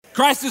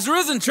Christ is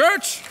risen,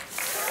 church.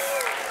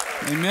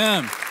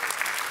 Amen.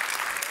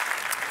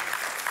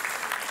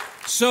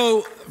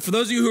 So for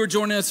those of you who are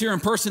joining us here in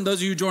person, those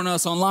of you who join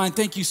us online,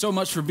 thank you so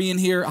much for being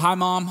here. Hi,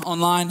 Mom,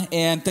 online.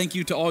 And thank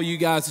you to all you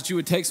guys that you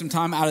would take some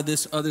time out of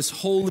this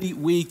Holy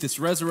Week, this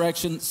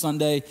Resurrection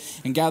Sunday,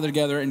 and gather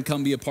together and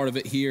come be a part of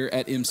it here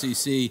at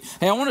MCC.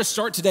 Hey, I want to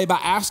start today by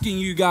asking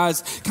you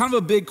guys kind of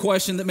a big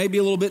question that may be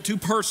a little bit too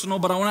personal,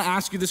 but I want to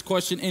ask you this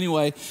question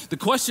anyway. The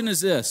question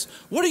is this: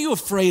 what are you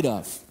afraid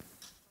of?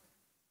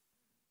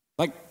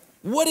 Like,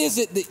 what is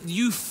it that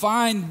you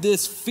find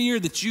this fear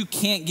that you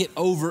can't get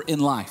over in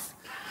life?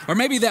 Or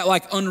maybe that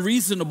like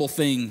unreasonable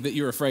thing that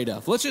you're afraid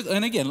of.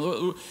 And again,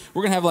 we're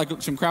gonna have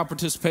like some crowd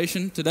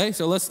participation today,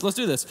 so let's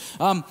do this.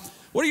 What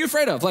are you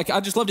afraid of? Like,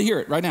 I'd just love to hear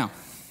it right now.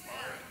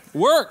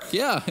 Work,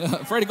 yeah.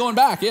 Afraid of going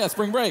back, yeah,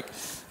 spring break.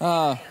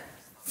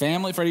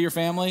 Family, afraid of your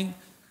family.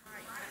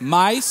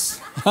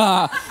 Mice,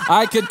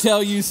 I could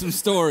tell you some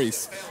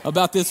stories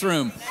about this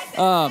room.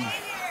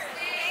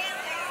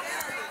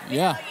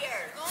 Yeah,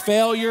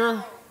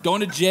 failure, going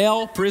to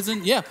jail,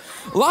 prison, yeah.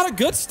 A lot of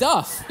good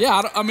stuff,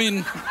 yeah, I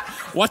mean,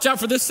 watch out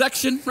for this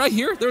section right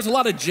here. There's a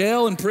lot of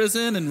jail and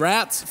prison and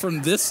rats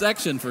from this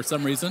section for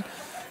some reason.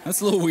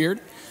 That's a little weird.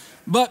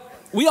 But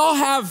we all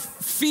have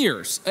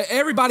fears.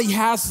 Everybody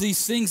has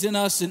these things in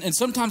us, and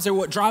sometimes they're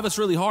what drive us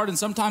really hard, and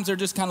sometimes they're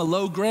just kind of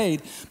low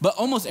grade. But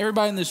almost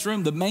everybody in this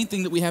room, the main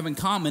thing that we have in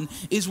common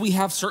is we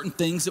have certain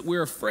things that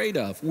we're afraid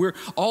of. We're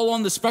all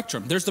on the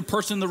spectrum. There's the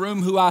person in the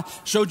room who I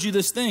showed you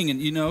this thing,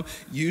 and you know,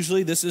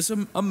 usually this is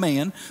a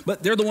man,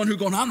 but they're the one who's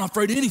going, I'm not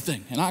afraid of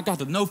anything. And I got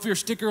the no fear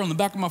sticker on the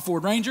back of my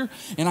Ford Ranger,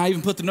 and I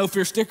even put the no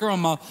fear sticker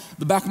on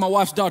the back of my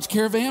wife's Dodge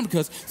Caravan,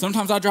 because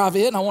sometimes I drive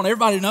it, and I want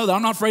everybody to know that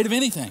I'm not afraid of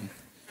anything.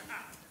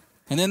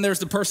 And then there's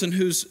the person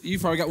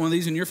you've probably got one of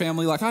these in your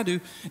family like I do.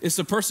 It's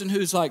the person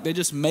who's like, they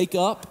just make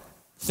up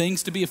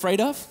things to be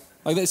afraid of.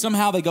 Like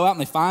somehow they go out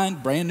and they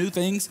find brand new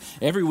things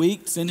every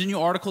week, sending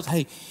you articles.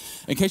 Hey,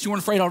 in case you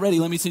weren't afraid already,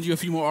 let me send you a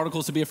few more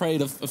articles to be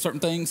afraid of certain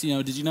things. You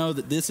know, did you know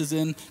that this is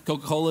in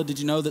Coca-Cola? Did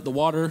you know that the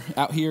water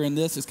out here in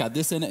this, it's got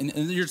this in it?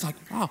 And you're just like,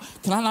 wow,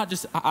 can I not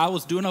just, I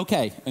was doing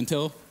okay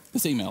until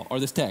this email or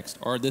this text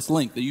or this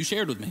link that you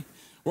shared with me.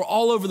 We're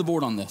all over the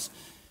board on this.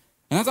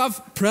 And as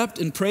I've prepped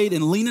and prayed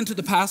and leaned into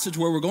the passage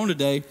where we're going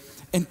today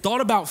and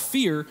thought about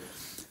fear,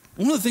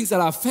 one of the things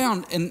that I've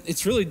found, and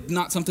it's really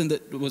not something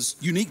that was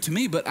unique to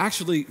me, but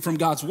actually from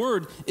God's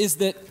word, is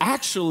that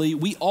actually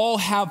we all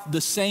have the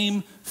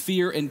same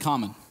fear in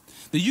common.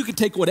 That you could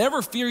take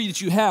whatever fear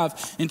that you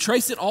have and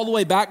trace it all the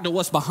way back to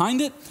what's behind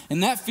it,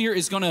 and that fear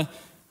is going to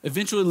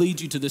eventually lead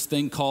you to this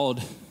thing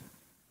called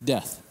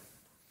death.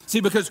 See,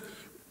 because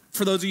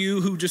for those of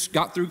you who just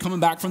got through coming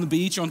back from the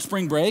beach on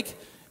spring break,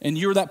 and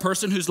you're that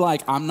person who's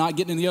like, I'm not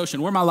getting in the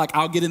ocean. Where am I like,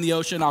 I'll get in the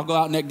ocean, I'll go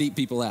out neck deep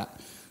people at?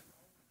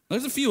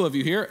 There's a few of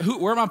you here.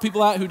 Where are my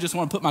people at who just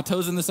want to put my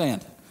toes in the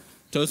sand?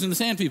 Toes in the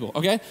sand people,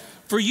 okay?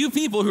 For you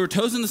people who are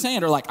toes in the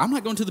sand are like, I'm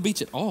not going to the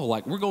beach at all.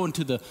 Like, we're going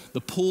to the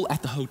pool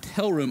at the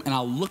hotel room, and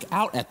I'll look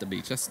out at the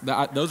beach.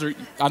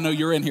 I know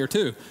you're in here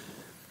too.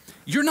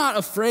 You're not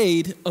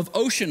afraid of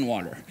ocean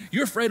water.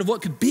 You're afraid of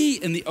what could be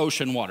in the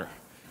ocean water.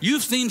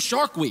 You've seen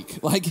Shark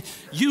Week. Like,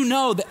 you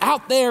know that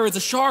out there is a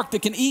shark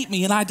that can eat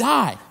me and I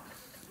die.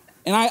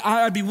 And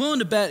I'd be willing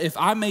to bet if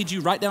I made you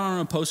write down on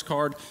a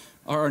postcard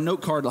or a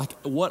note card, like,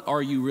 what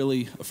are you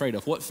really afraid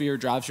of? What fear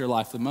drives your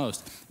life the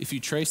most? If you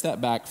trace that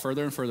back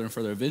further and further and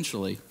further,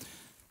 eventually,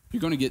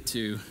 you're going to get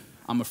to,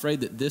 I'm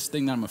afraid that this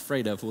thing that I'm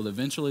afraid of will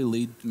eventually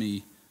lead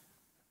me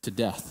to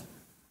death.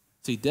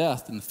 See,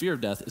 death and the fear of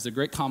death is a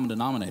great common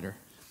denominator.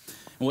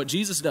 And what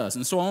Jesus does,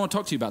 and so I want to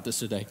talk to you about this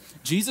today.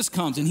 Jesus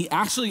comes and he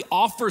actually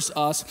offers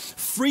us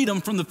freedom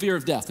from the fear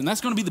of death. And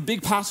that's going to be the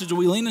big passage that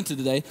we lean into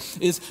today,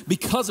 is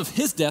because of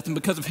his death and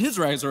because of his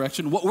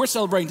resurrection, what we're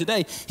celebrating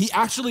today, he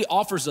actually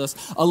offers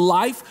us a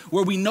life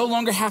where we no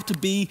longer have to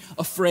be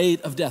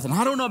afraid of death. And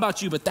I don't know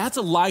about you, but that's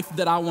a life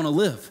that I want to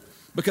live.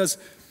 Because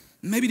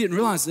maybe you didn't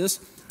realize this,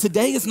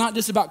 today is not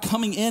just about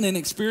coming in and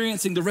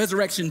experiencing the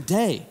resurrection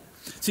day.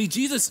 See,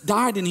 Jesus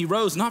died and he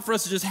rose, not for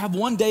us to just have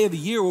one day of the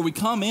year where we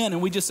come in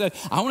and we just say,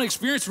 I want to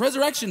experience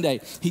Resurrection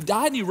Day. He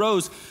died and he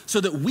rose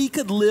so that we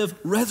could live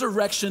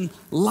resurrection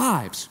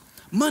lives.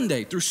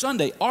 Monday through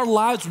Sunday, our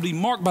lives would be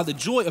marked by the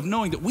joy of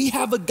knowing that we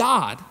have a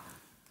God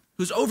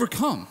who's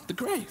overcome the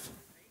grave.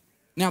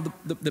 Now,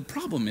 the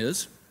problem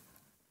is,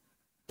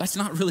 that's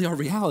not really our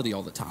reality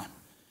all the time.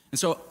 And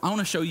so I want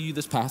to show you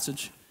this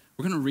passage.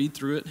 We're going to read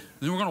through it, and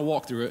then we're going to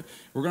walk through it.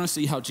 We're going to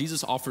see how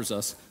Jesus offers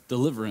us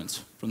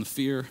deliverance from the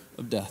fear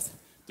of death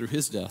through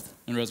his death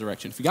and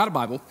resurrection. If you got a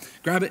Bible,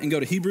 grab it and go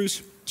to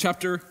Hebrews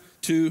chapter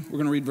 2. We're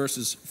going to read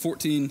verses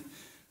 14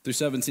 through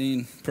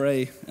 17,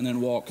 pray, and then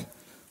walk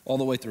all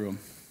the way through them.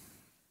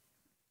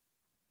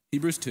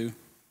 Hebrews 2,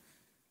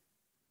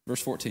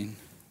 verse 14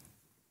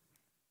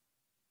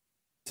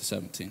 to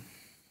 17.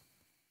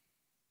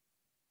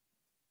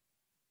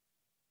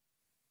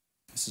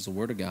 This is the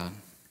word of God.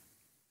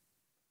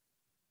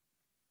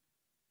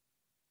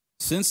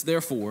 Since,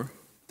 therefore,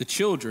 the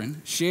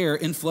children share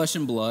in flesh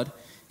and blood,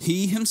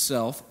 he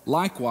himself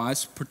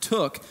likewise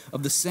partook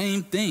of the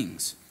same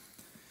things,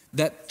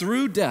 that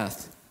through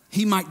death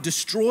he might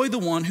destroy the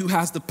one who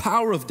has the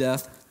power of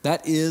death,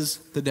 that is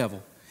the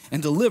devil,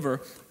 and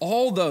deliver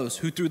all those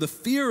who through the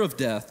fear of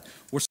death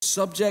were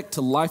subject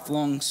to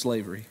lifelong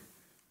slavery.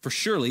 For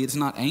surely it is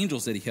not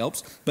angels that he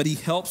helps, but he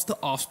helps the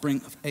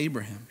offspring of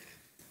Abraham.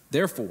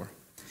 Therefore,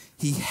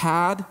 he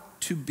had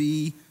to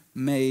be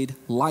made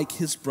like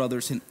his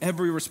brothers in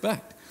every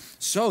respect,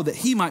 so that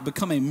he might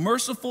become a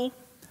merciful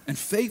and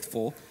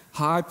faithful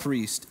high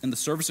priest in the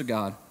service of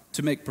God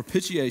to make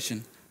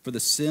propitiation for the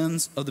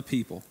sins of the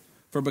people.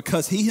 For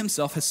because he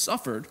himself has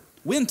suffered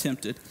when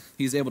tempted,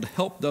 he is able to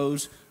help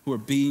those who are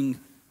being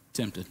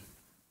tempted.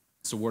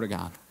 It's the word of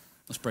God.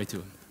 Let's pray to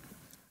him.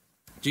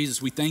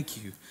 Jesus, we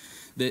thank you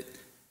that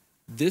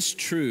this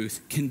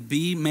truth can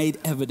be made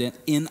evident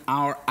in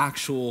our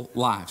actual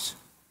lives.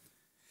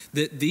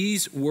 That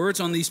these words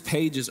on these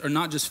pages are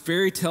not just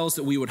fairy tales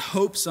that we would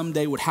hope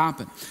someday would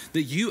happen.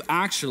 That you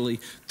actually,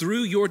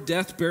 through your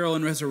death, burial,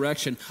 and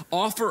resurrection,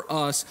 offer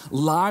us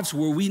lives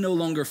where we no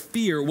longer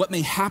fear what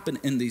may happen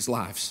in these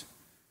lives.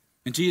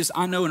 And Jesus,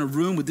 I know in a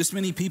room with this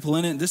many people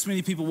in it, and this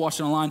many people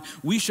watching online,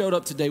 we showed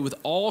up today with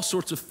all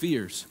sorts of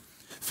fears.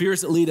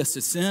 Fears that lead us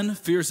to sin,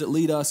 fears that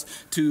lead us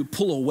to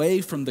pull away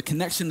from the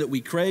connection that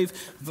we crave,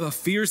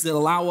 fears that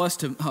allow us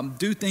to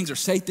do things or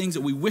say things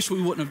that we wish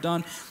we wouldn't have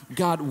done.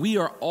 God, we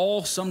are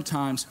all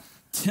sometimes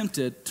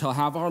tempted to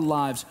have our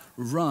lives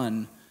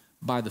run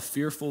by the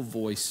fearful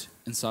voice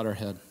inside our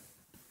head.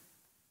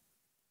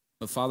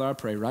 But Father, I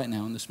pray right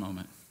now in this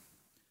moment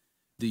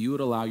that you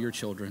would allow your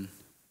children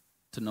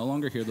to no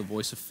longer hear the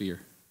voice of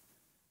fear,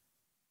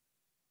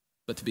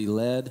 but to be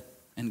led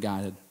and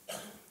guided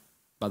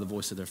by the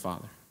voice of their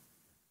Father.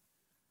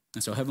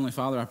 And so, Heavenly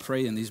Father, I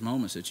pray in these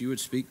moments that you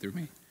would speak through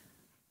me.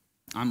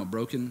 I'm a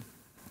broken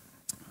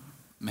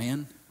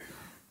man.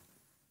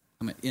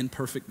 I'm an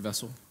imperfect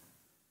vessel.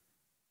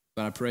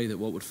 But I pray that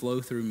what would flow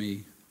through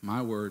me,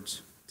 my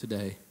words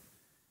today,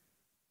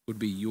 would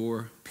be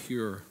your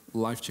pure,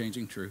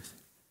 life-changing truth.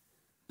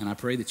 And I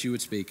pray that you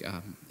would speak.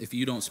 If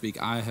you don't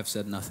speak, I have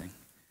said nothing.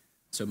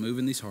 So move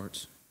in these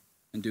hearts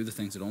and do the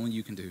things that only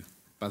you can do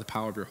by the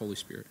power of your Holy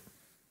Spirit.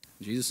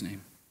 In Jesus'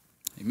 name.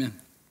 Amen.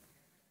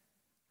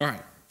 All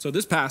right, so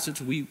this passage,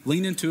 we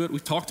leaned into it.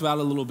 We've talked about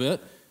it a little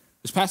bit.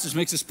 This passage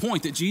makes this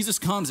point that Jesus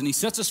comes and he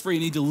sets us free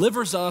and he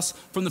delivers us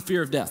from the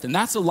fear of death. And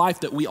that's a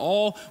life that we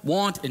all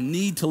want and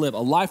need to live, a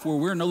life where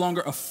we're no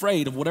longer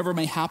afraid of whatever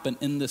may happen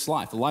in this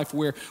life, a life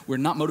where we're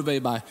not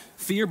motivated by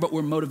fear, but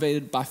we're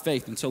motivated by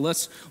faith. And so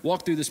let's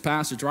walk through this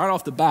passage. Right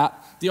off the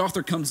bat, the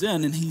author comes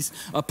in and he's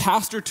a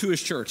pastor to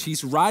his church.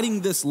 He's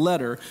writing this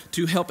letter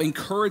to help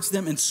encourage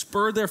them and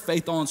spur their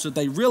faith on so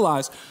they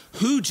realize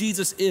who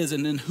Jesus is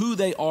and then who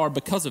they are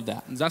because of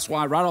that. And that's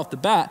why right off the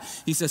bat,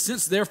 he says,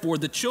 since therefore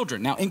the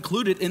children, now included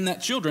in that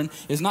children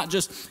is not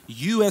just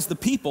you as the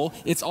people,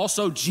 it's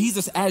also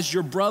Jesus as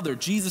your brother,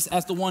 Jesus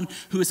as the one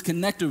who is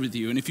connected with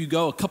you. And if you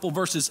go a couple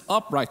verses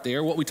up right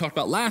there, what we talked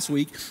about last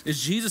week is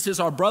Jesus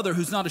is our brother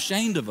who's not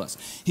ashamed of us.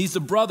 He's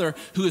the brother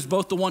who is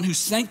both the one who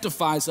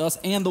sanctifies us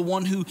and the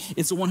one who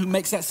is the one who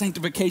makes that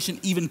sanctification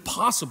even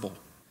possible.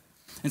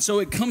 And so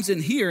it comes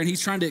in here and he's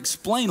trying to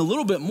explain a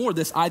little bit more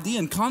this idea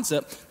and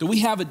concept that we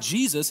have a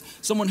Jesus,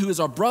 someone who is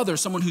our brother,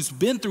 someone who's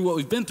been through what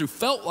we've been through,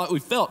 felt what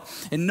we've felt,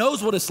 and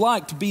knows what it's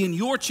like to be in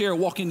your chair,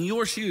 walk in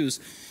your shoes.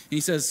 And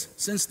he says,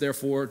 since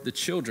therefore the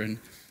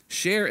children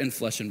share in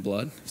flesh and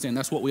blood, he's saying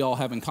that's what we all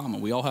have in common.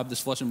 We all have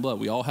this flesh and blood.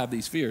 We all have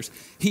these fears.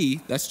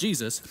 He, that's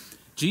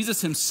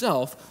Jesus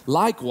himself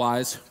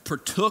likewise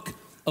partook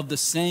of the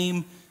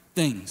same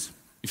things.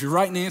 If you're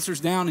writing answers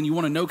down and you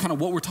want to know kind of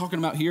what we're talking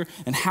about here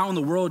and how in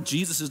the world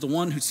Jesus is the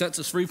one who sets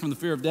us free from the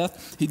fear of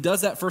death, he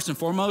does that first and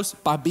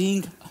foremost by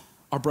being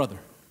our brother,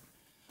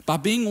 by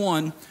being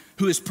one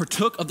who is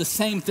partook of the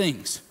same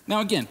things. Now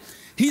again,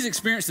 he's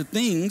experienced the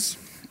things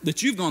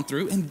that you've gone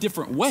through in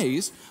different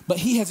ways, but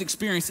he has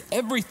experienced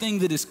everything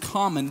that is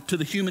common to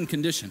the human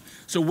condition.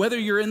 So whether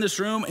you're in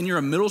this room and you're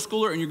a middle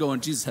schooler and you're going,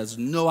 Jesus has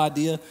no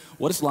idea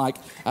what it's like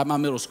at my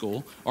middle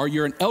school, or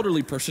you're an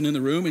elderly person in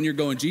the room and you're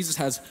going, Jesus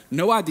has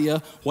no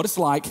idea what it's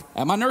like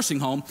at my nursing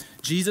home,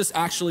 Jesus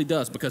actually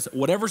does, because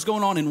whatever's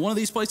going on in one of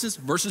these places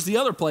versus the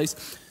other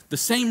place, the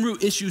same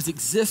root issues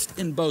exist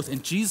in both,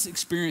 and Jesus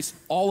experienced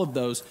all of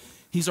those.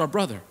 He's our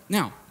brother.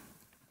 Now,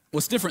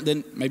 what's different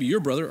than maybe your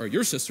brother or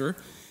your sister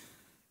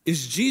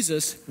is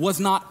Jesus was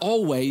not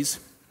always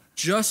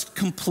just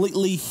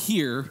completely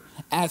here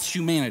as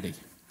humanity.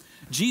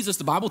 Jesus,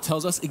 the Bible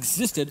tells us,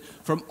 existed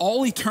from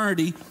all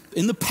eternity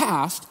in the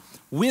past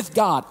with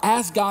God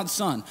as God's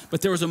son.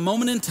 But there was a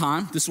moment in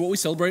time, this is what we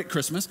celebrate at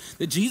Christmas,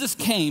 that Jesus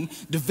came,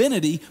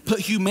 divinity, put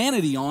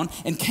humanity on,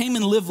 and came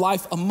and lived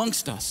life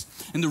amongst us.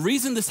 And the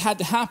reason this had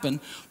to happen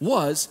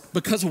was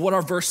because of what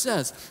our verse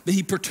says, that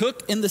he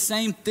partook in the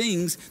same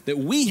things that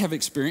we have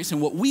experienced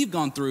and what we've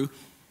gone through.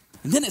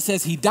 And then it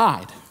says he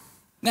died.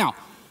 Now,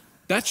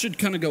 that should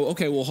kind of go,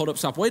 okay, well, hold up,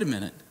 stop, wait a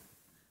minute.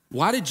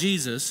 Why did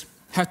Jesus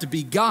have to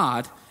be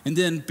God and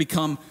then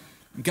become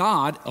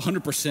God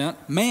 100%,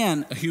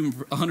 man a human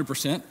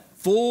 100%,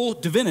 full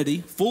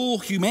divinity, full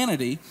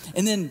humanity,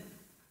 and then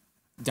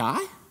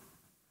die?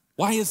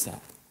 Why is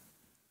that?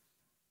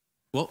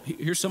 Well,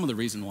 here's some of the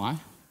reason why.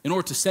 In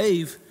order to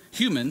save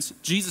humans,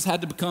 Jesus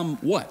had to become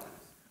what?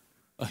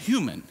 A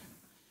human.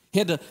 He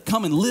had to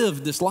come and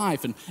live this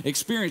life and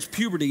experience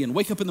puberty and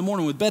wake up in the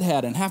morning with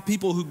bedhead and have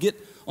people who get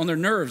on their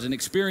nerves and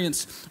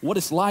experience what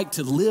it's like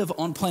to live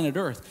on planet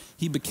Earth.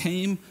 He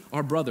became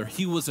our brother.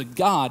 He was a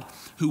God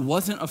who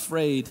wasn't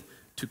afraid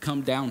to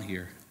come down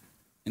here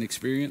and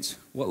experience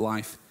what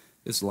life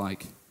is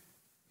like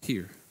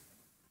here.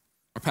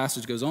 Our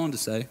passage goes on to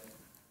say,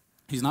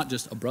 he's not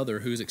just a brother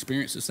who's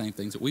experienced the same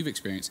things that we've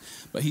experienced,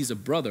 but he's a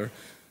brother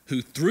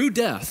who through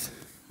death,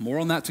 more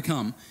on that to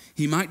come,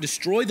 he might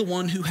destroy the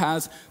one who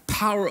has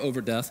power over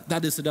death,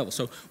 that is the devil.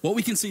 So what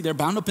we can see there,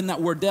 bound up in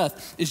that word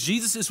death, is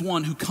Jesus is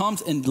one who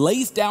comes and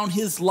lays down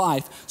his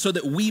life so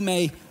that we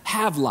may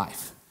have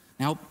life.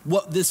 Now,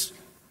 what this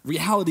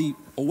reality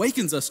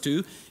awakens us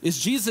to is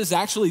Jesus is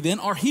actually then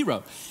our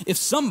hero. If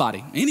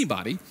somebody,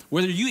 anybody,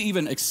 whether you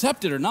even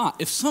accept it or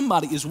not, if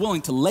somebody is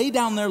willing to lay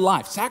down their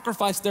life,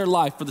 sacrifice their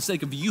life for the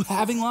sake of you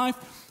having life,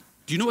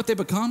 do you know what they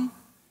become?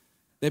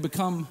 They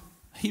become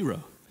a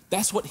hero.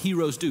 That's what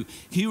heroes do.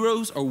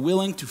 Heroes are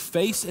willing to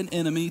face an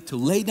enemy, to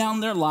lay down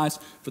their lives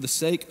for the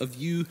sake of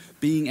you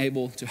being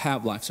able to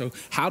have life. So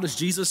how does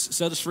Jesus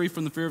set us free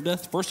from the fear of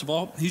death? First of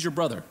all, he's your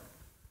brother.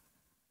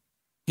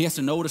 He has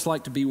to know what it's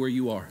like to be where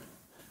you are.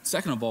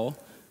 Second of all,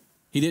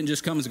 he didn't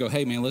just come and go,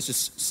 hey man, let's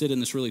just sit in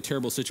this really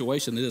terrible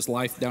situation that is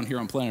life down here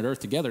on planet Earth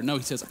together. No,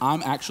 he says,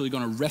 I'm actually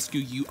going to rescue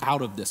you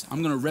out of this.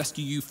 I'm going to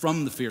rescue you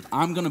from the fear.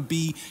 I'm going to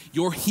be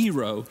your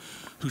hero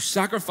who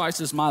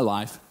sacrifices my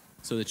life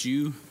so that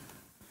you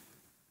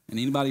and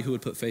anybody who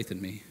would put faith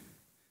in me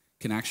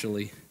can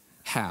actually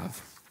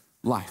have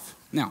life.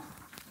 Now,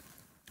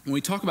 when we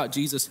talk about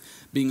Jesus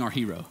being our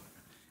hero,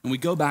 and we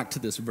go back to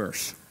this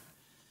verse,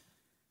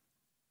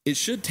 it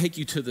should take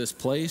you to this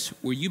place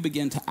where you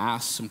begin to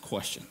ask some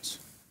questions.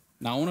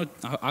 Now,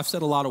 I've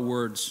said a lot of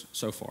words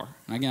so far.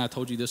 And again, I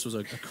told you this was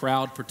a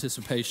crowd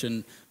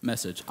participation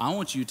message. I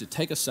want you to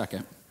take a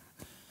second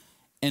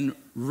and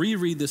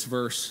reread this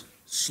verse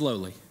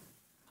slowly.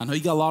 I know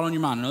you got a lot on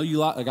your mind. I know you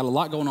got a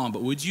lot going on,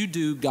 but would you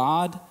do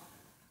God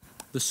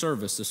the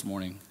service this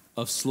morning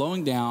of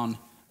slowing down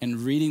and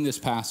reading this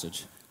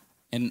passage?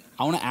 And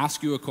I want to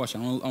ask you a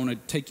question. I want to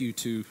take you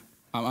to,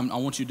 I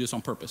want you to do this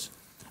on purpose.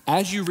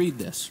 As you read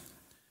this,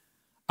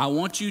 I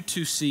want you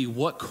to see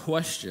what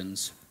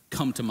questions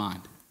come to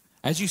mind.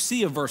 As you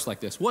see a verse like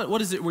this,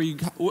 what is it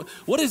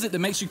what is it that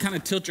makes you kind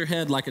of tilt your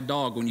head like a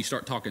dog when you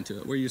start talking to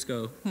it? Where you just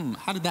go,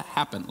 how did that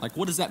happen? Like,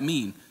 what does that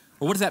mean?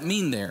 Or what does that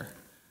mean there?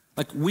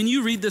 Like, when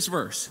you read this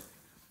verse,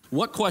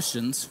 what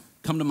questions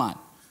come to mind?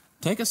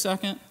 Take a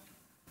second,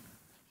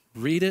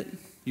 read it.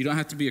 You don't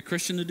have to be a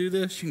Christian to do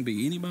this. You can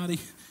be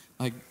anybody.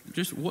 Like,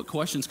 just what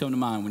questions come to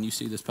mind when you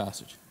see this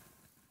passage?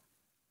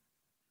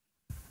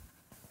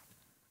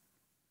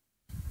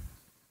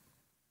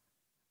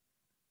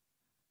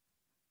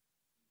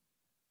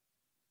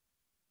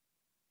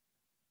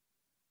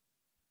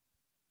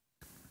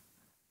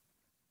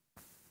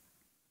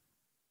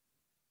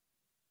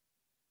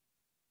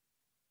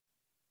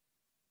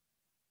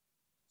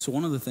 So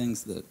one of the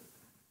things that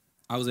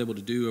I was able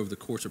to do over the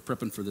course of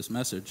prepping for this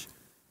message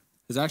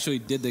is I actually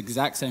did the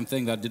exact same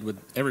thing that I did with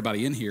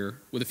everybody in here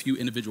with a few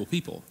individual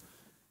people.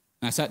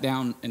 And I sat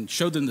down and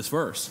showed them this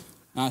verse.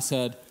 And I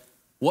said,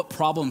 what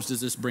problems does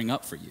this bring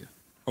up for you?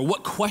 Or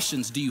what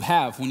questions do you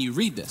have when you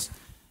read this?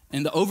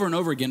 And the over and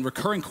over again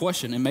recurring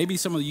question, and maybe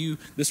some of you,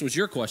 this was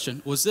your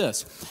question, was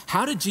this: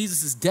 how did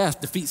Jesus'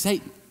 death defeat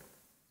Satan?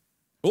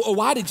 Or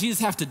why did Jesus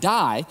have to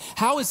die?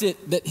 How is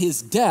it that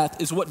his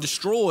death is what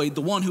destroyed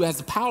the one who has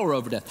the power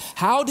over death?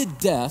 How did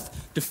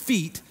death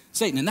defeat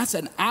Satan? And that's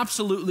an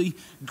absolutely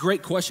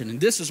great question.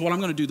 And this is what I'm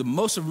going to do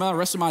the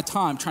rest of my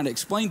time trying to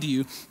explain to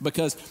you,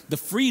 because the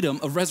freedom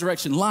of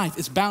resurrection life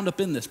is bound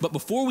up in this. But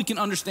before we can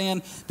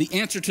understand the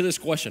answer to this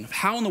question of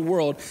how in the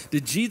world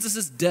did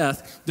Jesus'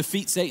 death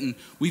defeat Satan,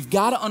 we've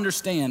got to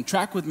understand,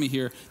 track with me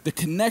here, the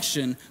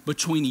connection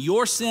between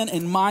your sin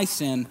and my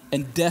sin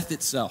and death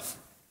itself.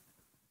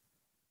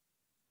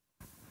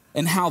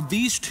 And how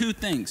these two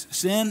things,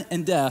 sin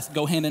and death,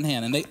 go hand in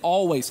hand, and they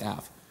always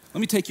have. Let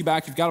me take you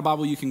back. If you've got a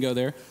Bible, you can go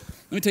there.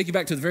 Let me take you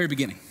back to the very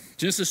beginning.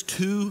 Genesis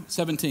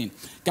 2:17.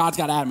 God's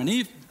got Adam and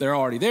Eve. They're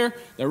already there.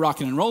 They're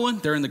rocking and rolling.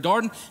 They're in the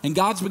garden, and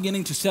God's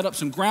beginning to set up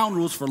some ground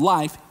rules for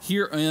life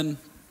here in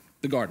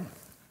the garden.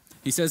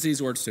 He says these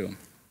words to him: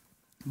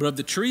 but of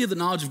the tree of the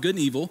knowledge of good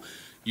and evil,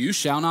 you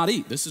shall not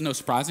eat. This is no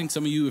surprising.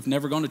 Some of you have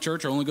never gone to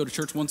church or only go to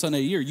church one Sunday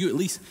a year. You at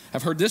least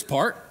have heard this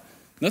part.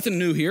 Nothing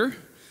new here.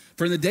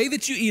 For in the day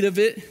that you eat of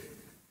it,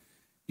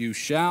 you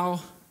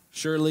shall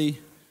surely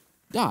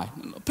die.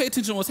 Pay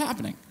attention to what's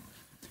happening.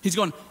 He's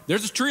going,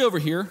 there's this tree over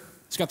here.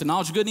 It's got the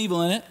knowledge of good and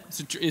evil in it.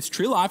 It's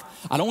tree of life.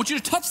 I don't want you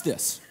to touch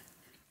this.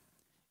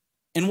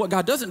 And what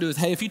God doesn't do is,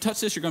 hey, if you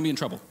touch this, you're going to be in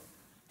trouble.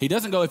 He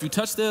doesn't go, if you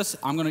touch this,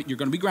 you're going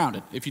to be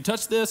grounded. If you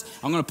touch this,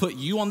 I'm going to put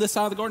you on this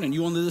side of the garden and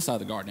you on this side of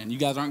the garden. And you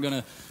guys aren't going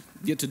to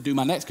get to do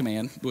my next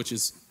command, which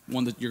is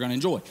one that you're going to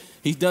enjoy.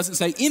 He doesn't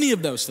say any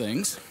of those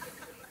things.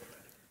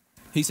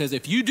 He says,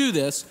 if you do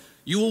this,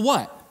 you will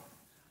what?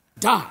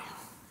 Die.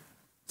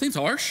 Seems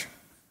harsh.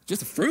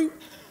 Just a fruit.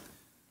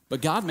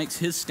 But God makes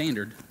his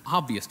standard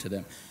obvious to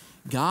them.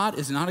 God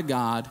is not a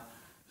God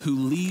who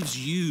leaves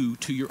you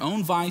to your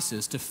own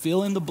vices to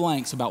fill in the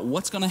blanks about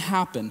what's going to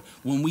happen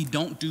when we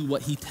don't do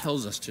what he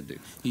tells us to do.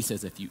 He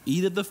says, if you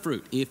eat of the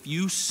fruit, if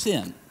you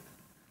sin,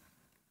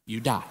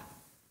 you die.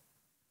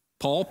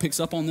 Paul picks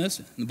up on this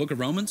in the book of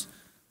Romans.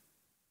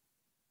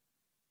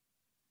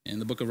 In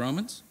the book of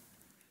Romans.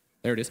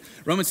 There it is.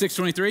 Romans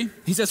 6:23.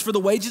 He says, for the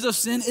wages of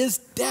sin is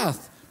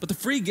death, but the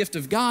free gift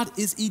of God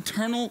is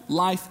eternal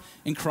life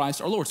in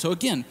Christ our Lord. So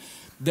again,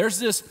 there's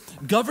this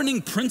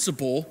governing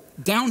principle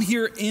down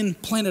here in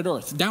planet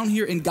Earth, down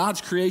here in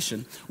God's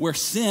creation, where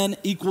sin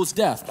equals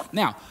death.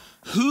 Now,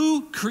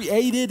 who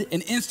created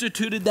and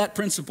instituted that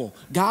principle?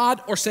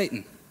 God or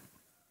Satan?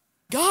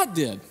 God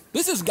did.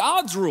 This is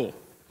God's rule.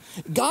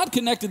 God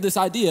connected this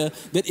idea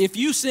that if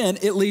you sin,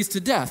 it leads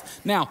to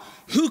death. Now,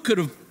 who could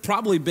have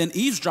probably been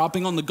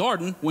eavesdropping on the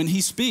garden when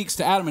he speaks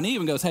to Adam and Eve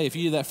and goes, hey, if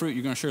you eat that fruit,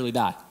 you're going to surely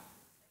die?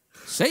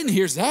 Satan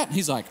hears that, and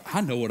he's like, I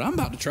know what I'm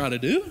about to try to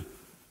do.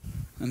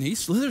 And he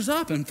slithers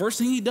up, and first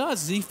thing he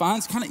does is he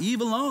finds kind of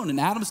Eve alone, and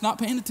Adam's not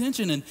paying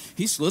attention, and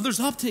he slithers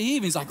up to Eve,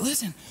 and he's like,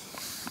 listen,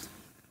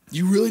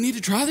 you really need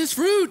to try this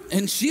fruit.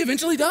 And she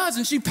eventually does,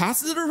 and she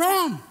passes it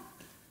around.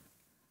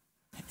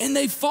 And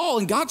they fall,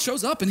 and God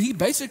shows up, and he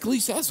basically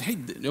says, hey,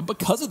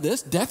 because of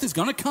this, death is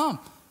going to come.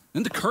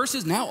 And the curse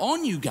is now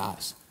on you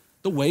guys.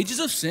 The wages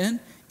of sin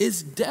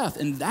is death.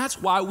 And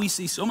that's why we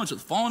see so much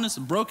of the fallenness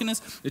and brokenness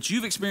that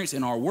you've experienced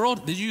in our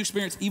world, that you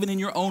experience even in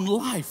your own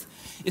life.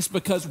 It's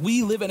because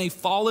we live in a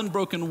fallen,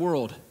 broken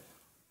world.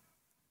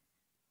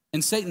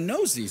 And Satan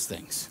knows these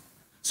things.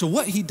 So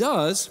what he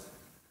does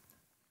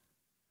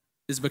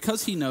is,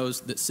 because he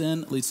knows that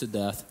sin leads to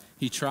death,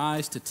 he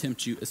tries to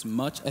tempt you as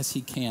much as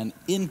he can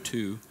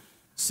into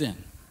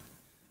sin,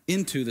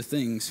 into the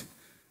things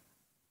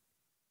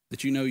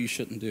that you know you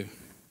shouldn't do.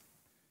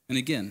 And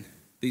again,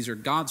 these are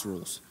God's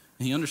rules.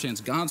 And he understands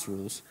God's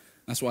rules.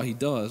 That's why he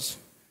does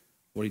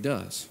what he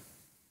does.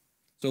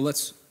 So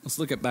let's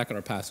look back at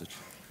our passage.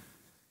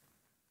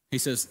 He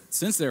says,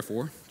 since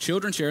therefore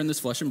children share in this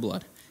flesh and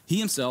blood, he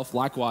himself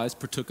likewise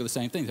partook of the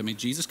same things. I mean,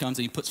 Jesus comes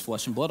and he puts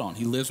flesh and blood on.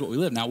 He lives what we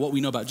live. Now, what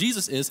we know about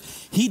Jesus is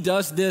he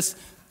does this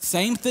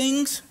same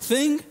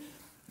thing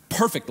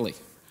perfectly.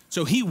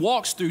 So he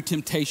walks through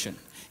temptation.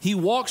 He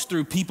walks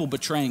through people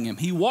betraying him.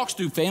 He walks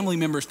through family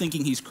members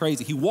thinking he's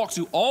crazy. He walks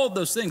through all of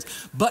those things,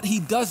 but he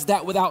does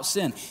that without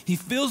sin. He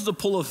feels the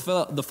pull of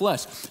the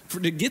flesh.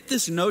 To get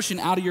this notion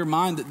out of your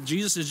mind that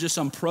Jesus is just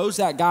some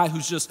Prozac guy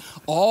who's just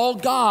all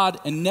God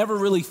and never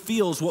really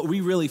feels what we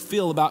really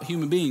feel about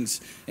human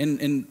beings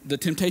and the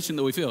temptation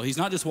that we feel. He's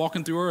not just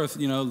walking through earth,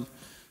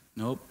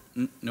 nope,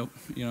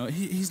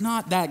 he's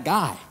not that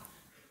guy.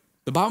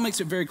 The Bible makes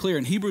it very clear,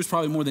 and Hebrews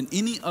probably more than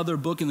any other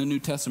book in the New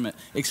Testament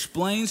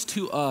explains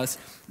to us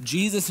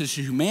Jesus'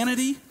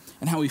 humanity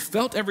and how he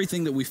felt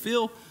everything that we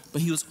feel,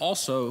 but he was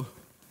also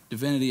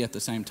divinity at the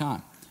same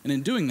time. And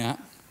in doing that,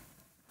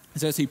 it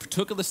says he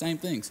partook of the same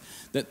things,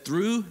 that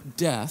through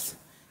death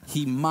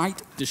he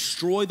might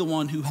destroy the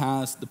one who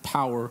has the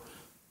power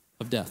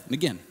of death. And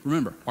again,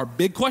 remember, our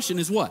big question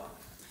is what?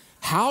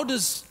 How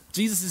does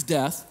Jesus'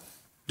 death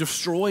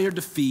destroy or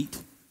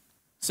defeat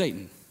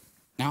Satan?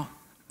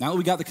 Now that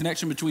we got the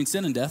connection between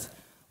sin and death,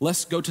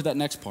 let's go to that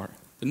next part,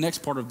 the next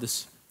part of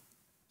this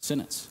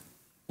sentence,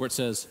 where it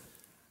says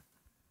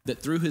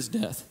that through his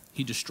death,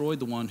 he destroyed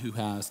the one who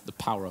has the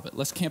power of it.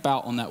 Let's camp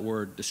out on that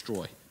word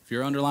destroy. If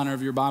you're an underliner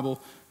of your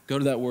Bible, go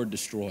to that word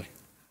destroy.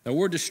 That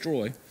word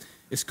destroy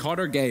is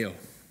katargeó.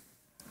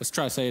 Let's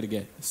try to say it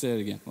again. Say it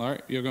again. All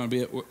right, you're going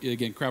to be,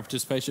 again, crowd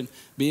participation.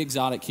 Be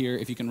exotic here.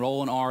 If you can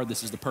roll an R,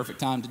 this is the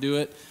perfect time to do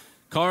it.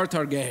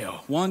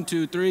 Katargeó. 1,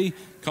 2, 3,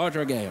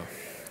 katargeó.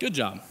 Good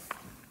job.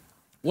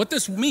 What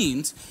this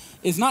means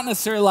is not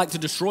necessarily like to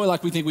destroy,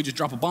 like we think we just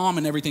drop a bomb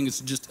and everything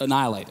is just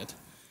annihilated.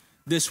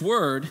 This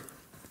word,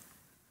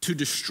 to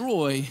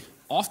destroy,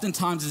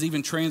 oftentimes is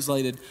even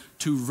translated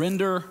to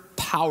render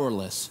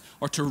powerless,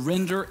 or to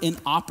render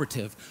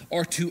inoperative,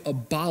 or to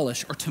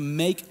abolish, or to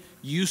make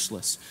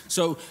useless.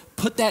 So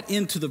put that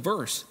into the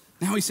verse.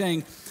 Now he's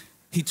saying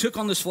he took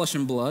on this flesh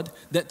and blood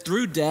that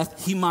through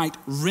death he might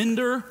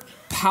render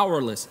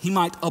powerless. He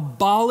might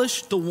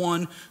abolish the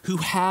one who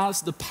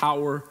has the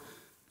power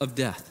of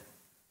death.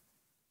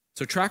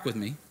 So track with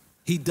me.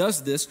 He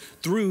does this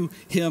through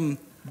him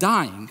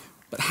dying.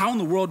 But how in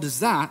the world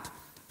does that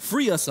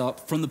free us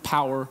up from the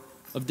power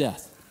of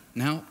death?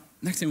 Now,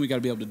 next thing we got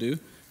to be able to do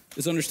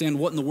is understand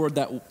what in the word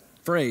that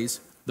phrase,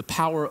 the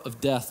power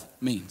of death,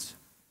 means.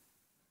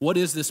 What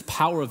is this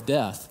power of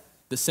death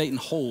that Satan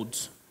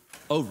holds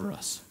over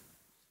us?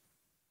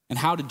 And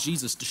how did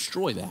Jesus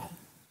destroy that?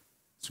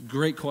 It's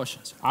great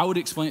questions. I would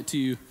explain it to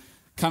you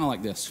kind of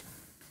like this.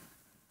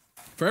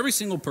 For every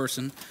single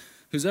person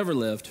who's ever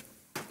lived,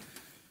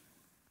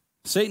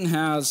 Satan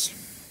has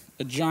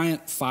a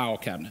giant file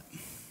cabinet.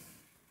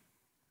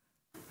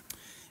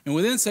 And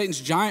within Satan's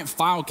giant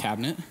file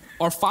cabinet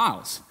are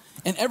files.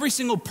 And every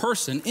single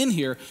person in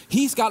here,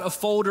 he's got a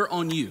folder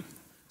on you.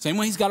 Same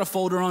way he's got a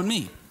folder on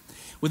me.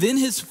 Within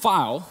his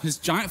file, his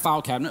giant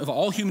file cabinet of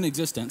all human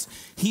existence,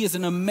 he is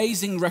an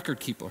amazing record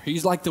keeper.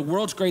 He's like the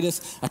world's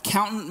greatest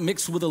accountant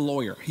mixed with a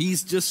lawyer.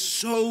 He's just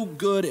so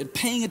good at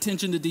paying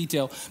attention to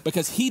detail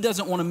because he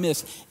doesn't want to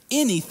miss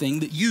anything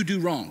that you do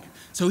wrong.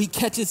 So he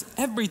catches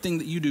everything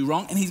that you do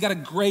wrong, and he's got a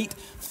great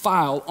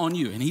file on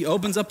you. And he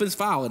opens up his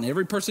file, and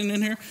every person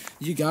in here,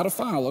 you got a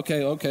file.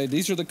 Okay,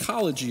 these are the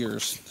college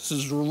years. This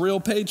is a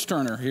real page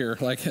turner here.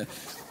 Like, it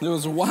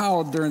was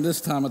wild during this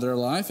time of their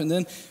life. And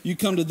then you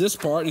come to this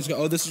part, and you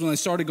go, this is when they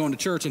started going to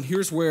church, and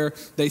here's where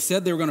they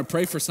said they were going to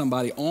pray for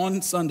somebody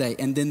on Sunday,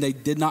 and then they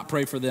did not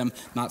pray for them.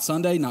 Not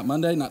Sunday, not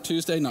Monday, not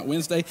Tuesday, not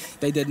Wednesday.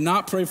 They did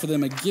not pray for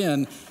them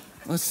again,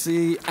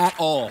 at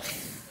all.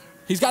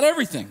 He's got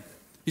everything.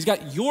 He's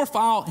got your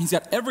file. He's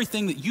got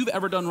everything that you've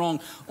ever done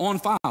wrong on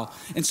file.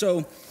 And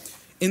so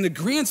in the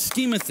grand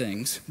scheme of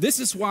things, this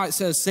is why it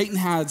says Satan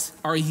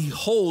he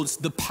holds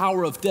the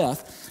power of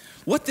death.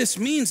 What this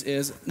means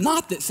is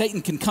not that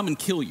Satan can come and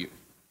kill you.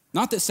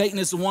 Not that Satan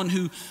is the one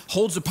who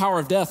holds the power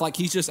of death, like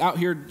he's just out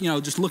here,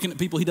 just looking at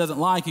people he doesn't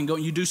like and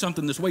going, you do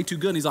something that's way too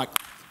good. And he's like,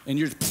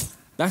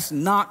 that's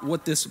not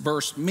what this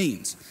verse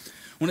means.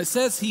 When it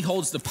says he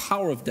holds the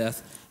power of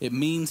death, it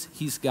means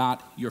he's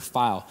got your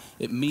file.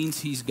 It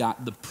means he's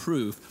got the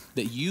proof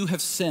that you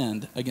have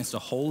sinned against a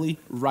holy,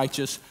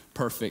 righteous,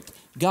 perfect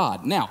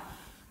God. Now,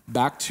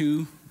 back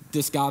to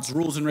this God's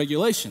rules and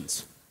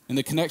regulations and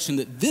the connection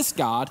that this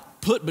God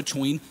put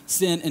between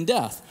sin and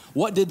death.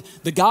 What did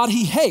the God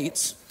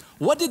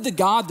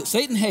that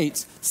Satan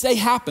hates say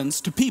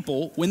happens to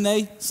people when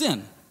they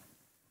sin?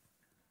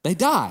 They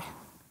die.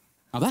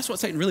 Now, that's what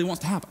Satan really wants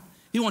to happen.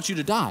 He wants you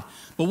to die.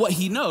 But what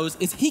he knows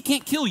is he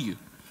can't kill you.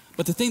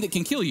 But the thing that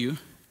can kill you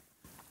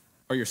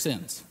are your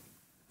sins.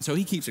 So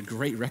he keeps a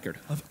great record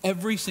of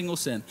every single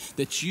sin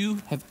that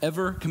you have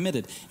ever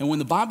committed. And when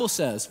the Bible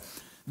says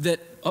that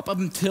up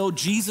until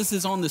Jesus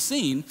is on the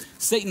scene,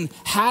 Satan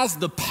has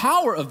the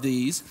power of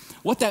these,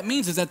 what that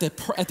means is that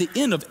at the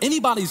end of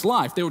anybody's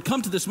life, they would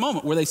come to this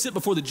moment where they sit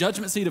before the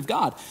judgment seat of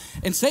God.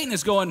 And Satan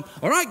is going,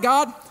 all right,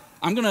 God,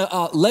 I'm going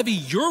to levy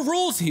your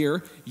rules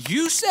here.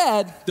 You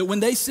said that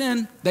when they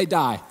sin, they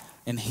die.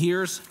 And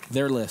here's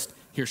their list.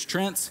 Here's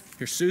Trent's,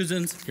 here's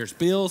Susan's, here's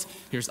Bill's,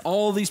 here's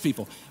all these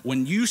people.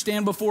 When you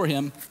stand before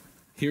him,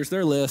 here's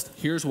their list.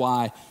 Here's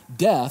why.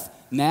 Death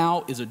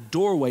now is a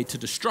doorway to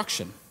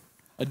destruction,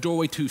 a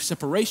doorway to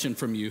separation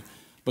from you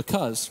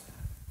because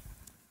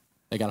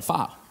they got a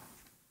file.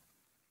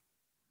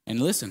 And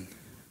listen,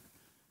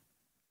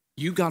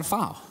 you got a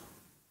file.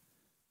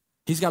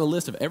 He's got a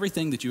list of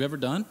everything that you've ever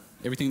done,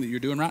 everything that you're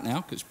doing right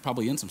now, because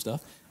probably in some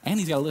stuff, and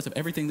he's got a list of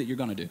everything that you're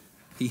going to do.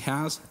 He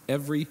has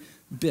every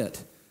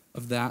bit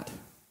of that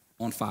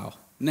on file.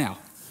 Now,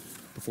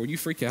 before you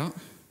freak out,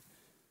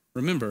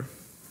 remember,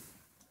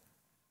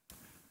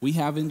 we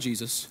have in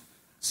Jesus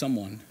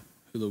someone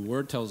who the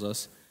Word tells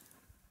us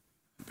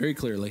very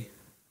clearly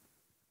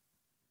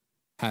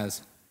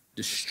has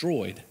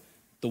destroyed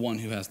the one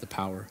who has the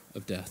power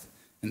of death.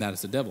 And that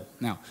is the devil.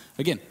 Now,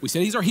 again, we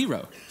said he's our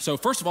hero. So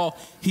first of all,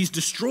 he's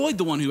destroyed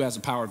the one who has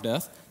the power of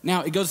death.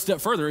 Now, it goes a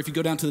step further. If you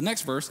go down to the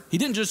next verse, he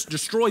didn't just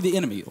destroy the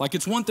enemy. Like,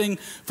 it's one thing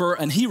for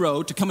a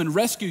hero to come and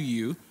rescue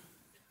you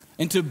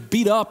and to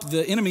beat up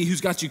the enemy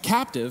who's got you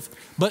captive,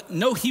 but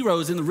no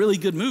heroes in the really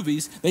good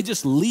movies, they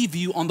just leave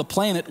you on the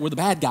planet where the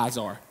bad guys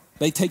are.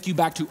 They take you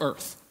back to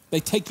Earth. They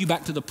take you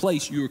back to the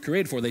place you were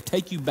created for. They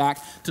take you back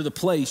to the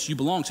place you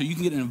belong, so you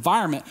can get an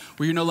environment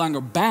where you're no longer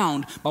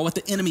bound by what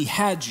the enemy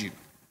had you.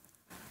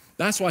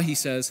 That's why he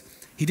says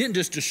he didn't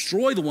just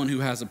destroy the one who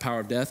has the power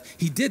of death.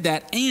 He did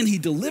that, and he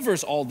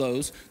delivers all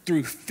those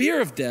through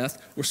fear of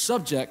death were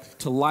subject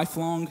to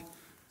lifelong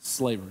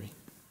slavery.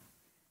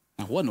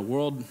 Now, what in the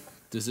world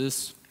does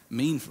this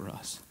mean for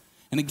us?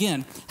 And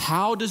again,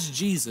 how does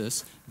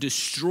Jesus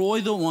destroy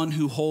the one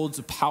who holds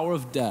the power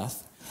of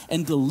death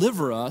and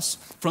deliver us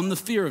from the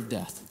fear of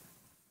death?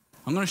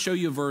 I'm going to show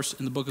you a verse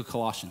in the book of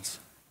Colossians.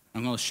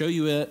 I'm going to show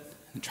you it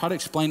and try to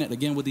explain it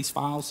again with these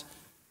files,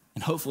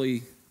 and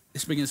hopefully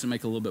this begins to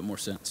make a little bit more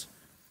sense.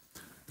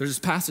 There's this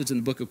passage in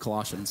the book of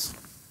Colossians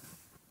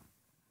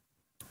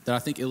that I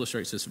think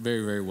illustrates this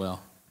very, very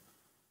well.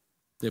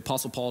 The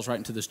Apostle Paul's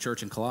writing to this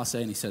church in Colossae,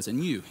 and he says,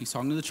 and you, he's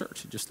talking to the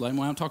church, just the same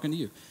way I'm talking to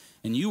you,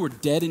 and you were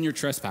dead in your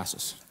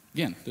trespasses.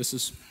 Again,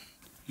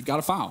 you've got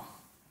a file.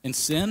 And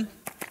sin,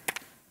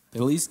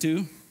 it leads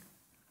to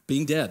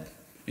being dead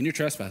in your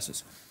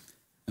trespasses.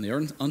 And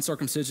the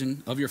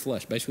uncircumcision of your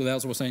flesh. Basically, that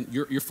was what I was saying.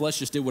 Your flesh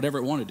just did whatever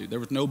it wanted to do. There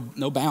was no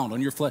bound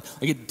on your flesh.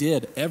 Like, it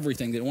did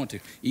everything that it wanted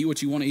to. Eat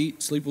what you want to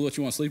eat, sleep with what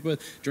you want to sleep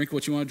with, drink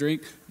what you want to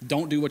drink,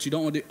 don't do what you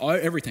don't want to do,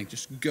 everything.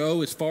 Just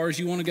go as far as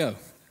you want to go.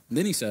 And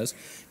then he says,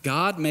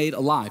 God made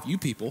alive you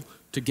people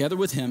together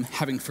with him,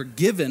 having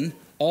forgiven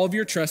all of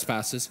your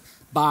trespasses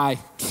by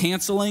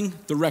canceling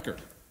the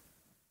record.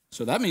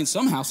 So that means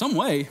somehow, some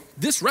way,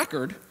 this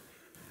record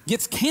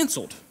gets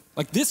canceled.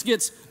 Like, this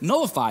gets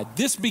nullified.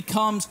 This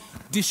becomes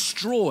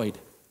destroyed.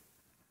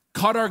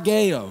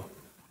 Katargeó,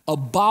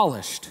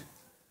 abolished.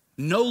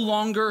 no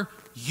longer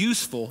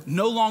useful,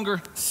 no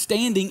longer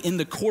standing in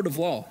the court of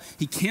law.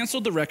 He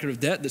canceled the record of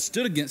debt that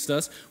stood against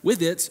us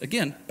with its,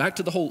 again, back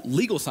to the whole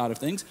legal side of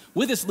things,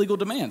 with its legal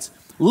demands.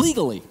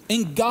 Legally,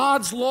 in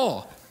God's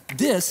law,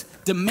 this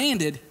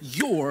demanded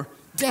your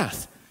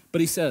death. But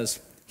he says,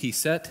 he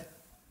set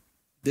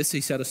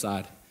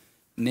aside,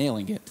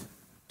 nailing it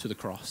to the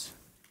cross.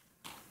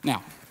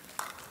 Now,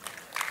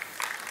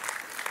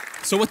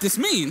 so what this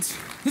means,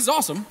 this is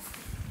awesome.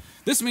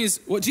 This means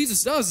what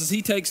Jesus does is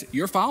he takes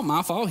your file,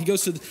 my file, he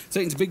goes to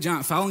Satan's big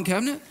giant filing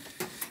cabinet,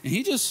 and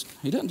he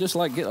doesn't just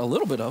like get a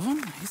little bit of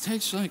them. He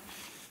takes like,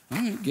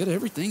 I'm going to get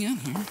everything in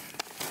here.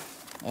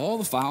 All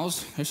the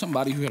files. There's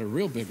somebody who had a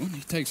real big one.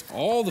 He takes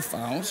all the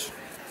files.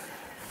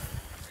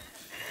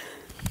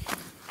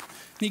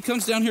 And he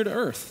comes down here to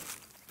earth.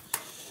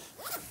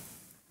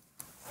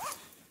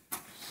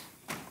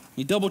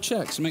 He double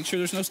checks to make sure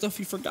there's no stuff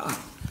he forgot.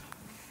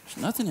 There's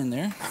nothing in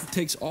there. He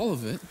takes all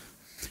of it.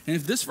 And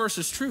if this verse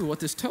is true, what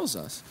this tells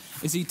us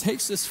is he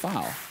takes this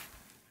file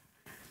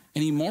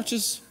and he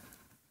marches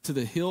to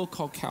the hill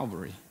called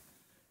Calvary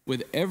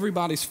with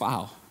everybody's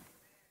file.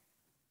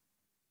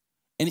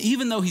 And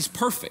even though he's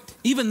perfect,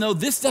 even though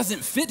this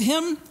doesn't fit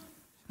him,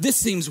 this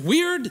seems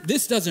weird,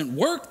 this doesn't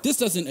work, this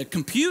doesn't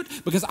compute,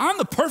 because I'm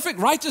the perfect,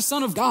 righteous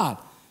Son of God.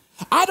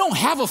 I don't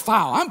have a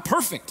file. I'm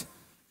perfect.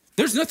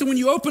 There's nothing when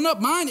you open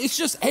up mine, it's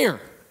just air.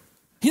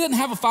 He doesn't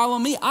have a file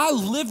on me. I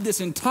lived this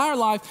entire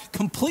life,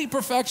 complete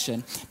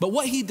perfection. But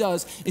what he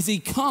does is he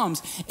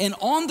comes and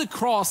on the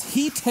cross,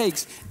 he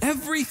takes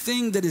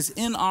everything that is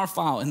in our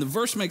file. And the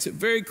verse makes it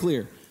very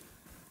clear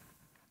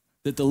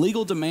that the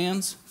legal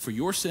demands for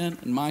your sin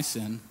and my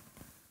sin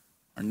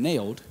are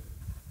nailed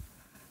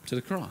to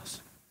the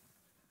cross.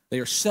 They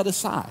are set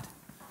aside.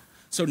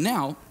 So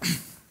now,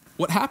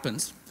 what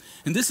happens,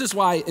 and this is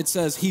why it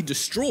says he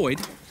destroyed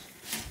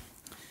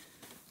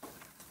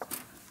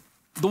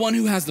the one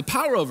who has the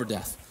power over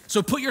death.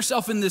 So put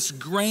yourself in this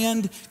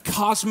grand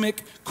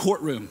cosmic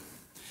courtroom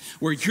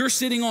where you're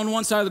sitting on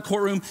one side of the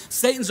courtroom,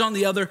 Satan's on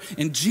the other,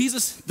 and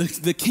Jesus,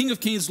 the King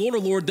of Kings, Lord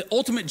of Lords, the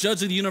ultimate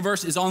judge of the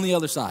universe is on the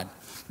other side.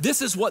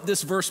 This is what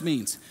this verse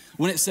means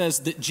when it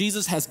says that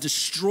Jesus has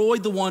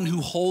destroyed the one who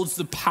holds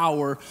the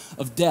power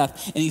of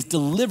death and he's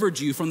delivered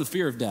you from the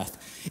fear of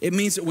death. It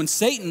means that when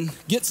Satan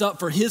gets up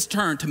for his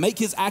turn to make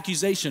his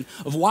accusation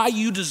of why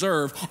you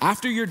deserve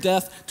after your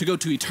death to go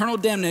to eternal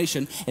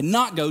damnation and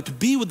not go to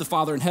be with the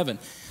Father in heaven,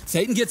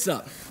 Satan gets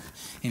up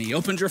and he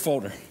opens your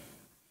folder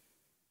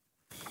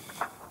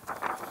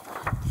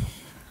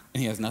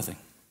and he has nothing.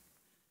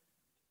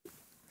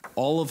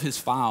 All of his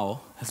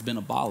file has been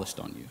abolished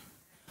on you.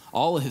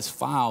 All of his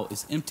file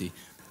is empty.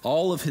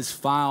 All of his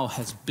file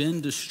has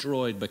been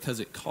destroyed because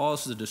it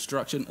caused the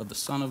destruction of the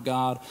Son of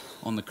God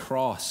on the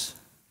cross.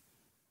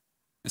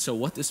 And so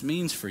what this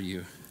means for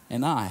you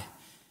and I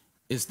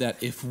is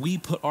that if we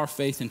put our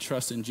faith and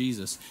trust in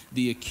Jesus,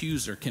 the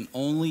accuser can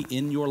only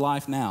in your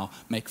life now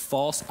make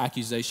false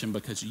accusation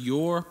because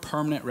your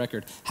permanent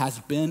record has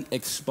been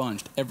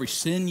expunged. Every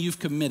sin you've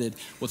committed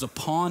was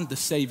upon the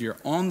Savior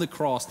on the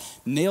cross,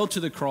 nailed to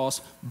the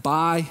cross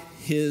by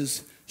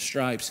his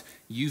stripes.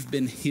 You've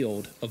been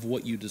healed of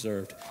what you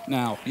deserved.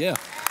 Now, yeah.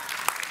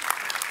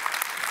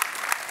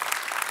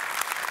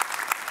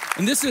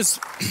 And this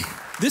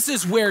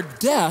is where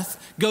death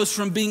goes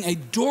from being a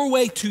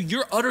doorway to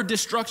your utter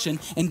destruction,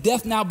 and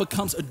death now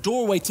becomes a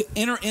doorway to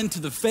enter into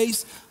the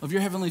face of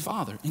your Heavenly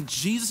Father. And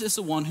Jesus is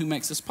the one who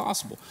makes this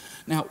possible.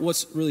 Now,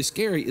 what's really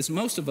scary is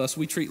most of us,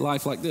 we treat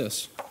life like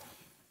this.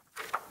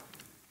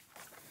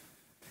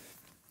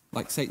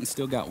 Like Satan's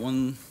still got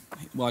one,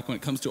 like when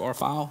it comes to our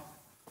file,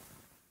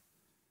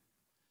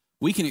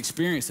 we can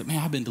experience that, man,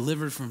 I've been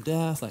delivered from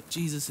death, like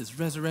Jesus is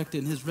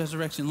resurrected and his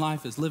resurrection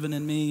life is living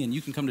in me, and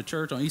you can come to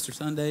church on Easter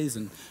Sundays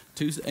and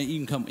Tuesday, and you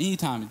can come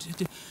anytime.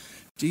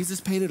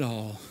 Jesus paid it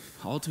all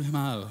to him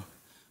I owe.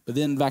 But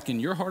then back in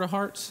your heart of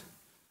hearts,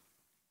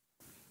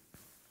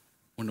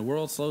 when the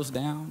world slows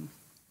down,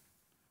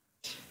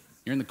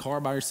 you're in the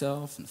car by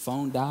yourself and the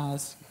phone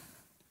dies,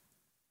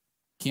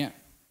 can't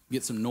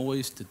get some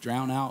noise to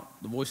drown out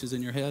the voices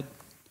in your head,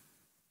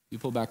 you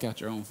pull back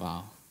out your own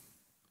file.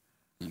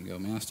 And go,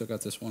 man, I still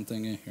got this one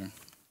thing in here.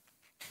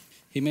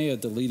 He may have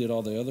deleted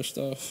all the other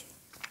stuff,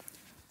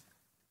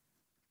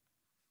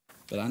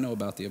 but I know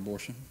about the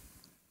abortion.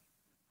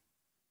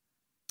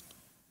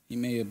 He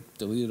may have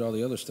deleted all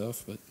the other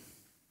stuff, but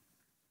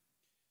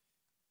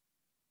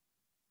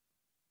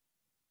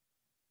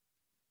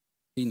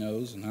he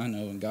knows, and I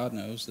know, and God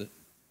knows that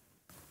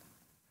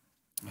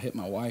I hit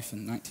my wife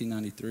in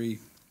 1993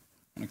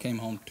 when I came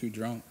home too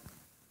drunk.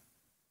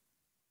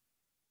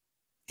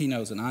 He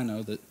knows, and I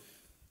know that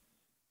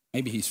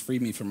maybe he's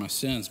freed me from my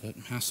sins, but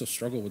I still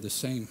struggle with the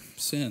same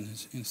sin.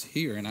 It's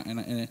here, and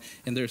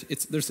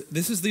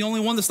this is the only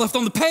one that's left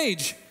on the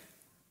page.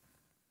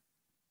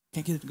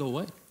 Can't get it to go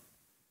away.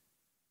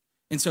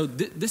 And so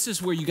this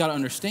is where you got to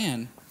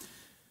understand.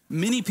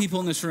 Many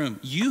people in this room,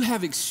 you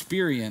have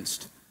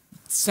experienced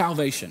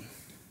salvation.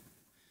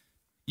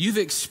 You've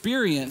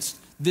experienced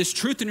this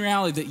truth and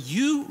reality that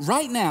you,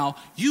 right now,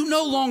 you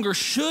no longer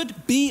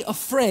should be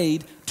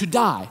afraid to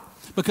die.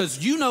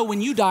 Because you know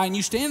when you die and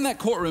you stand in that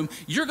courtroom,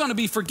 you're going to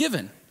be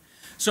forgiven.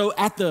 So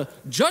at the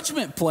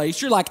judgment place,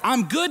 you're like,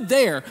 I'm good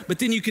there, but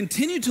then you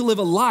continue to live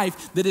a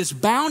life that is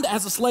bound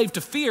as a slave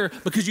to fear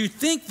because you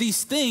think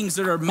these things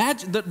that are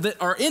that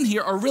are in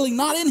here are really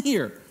not in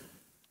here.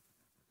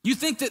 You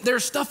think that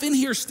there's stuff in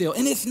here still,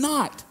 and it's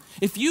not.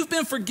 If you've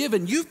been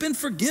forgiven, you've been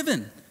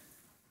forgiven.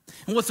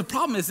 And what's the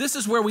problem is this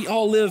is where we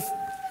all live.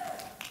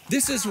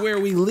 This is where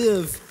we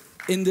live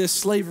in this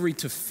slavery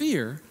to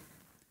fear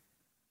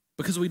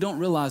because we don't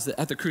realize that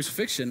at the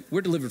crucifixion,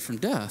 we're delivered from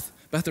death,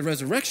 but at the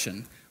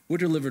resurrection, we're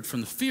delivered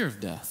from the fear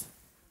of death.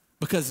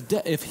 Because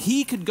if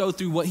he could go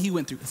through what he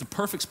went through as a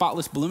perfect,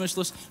 spotless,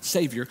 blemishless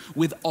Savior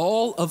with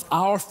all of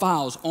our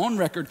files on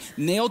record,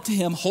 nailed to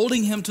him,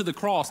 holding him to the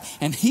cross,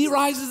 and he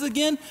rises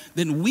again,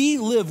 then we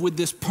live with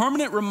this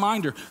permanent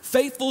reminder,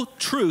 faithful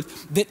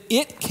truth that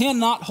it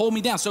cannot hold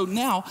me down. So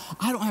now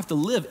I don't have to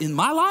live in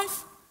my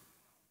life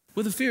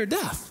with the fear of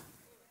death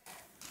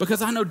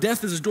because I know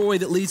death is a doorway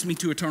that leads me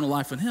to eternal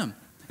life with him.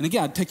 And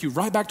again, I'd take you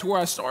right back to where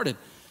I started.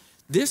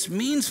 This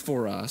means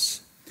for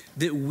us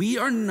that we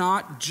are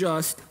not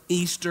just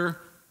Easter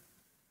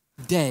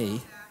Day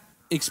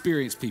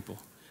experience people,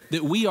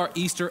 that we are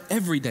Easter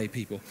everyday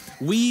people.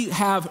 We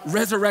have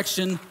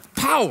resurrection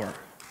power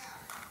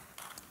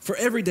for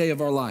every day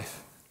of our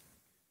life.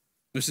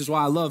 This is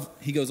why I love,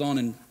 he goes on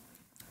in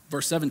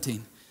verse 17.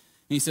 And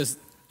he says,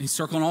 he's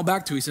circling all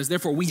back to, he says,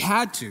 therefore he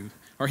had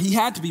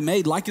to be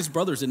made like his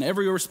brothers in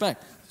every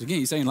respect. So again,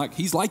 he's saying like,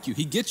 he's like you,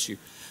 he gets you.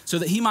 So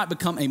that he might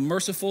become a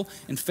merciful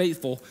and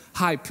faithful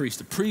high priest.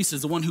 The priest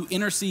is the one who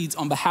intercedes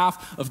on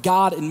behalf of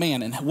God and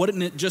man. And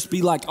wouldn't it just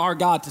be like our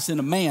God to send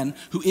a man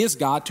who is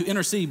God to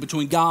intercede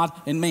between God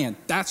and man?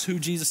 That's who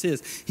Jesus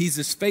is. He's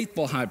this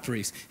faithful high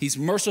priest. He's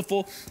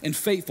merciful and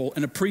faithful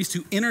and a priest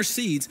who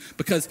intercedes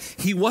because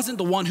he wasn't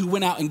the one who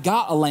went out and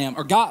got a lamb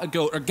or got a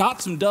goat or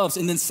got some doves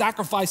and then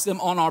sacrificed them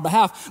on our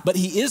behalf. But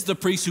he is the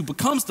priest who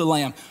becomes the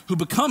lamb, who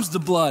becomes the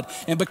blood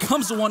and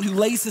becomes the one who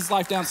lays his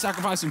life down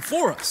sacrificing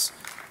for us.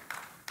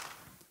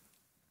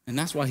 And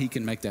that's why he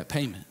can make that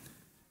payment,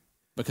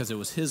 because it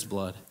was his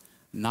blood,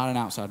 not an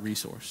outside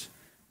resource.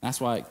 That's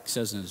why it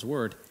says in his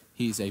word,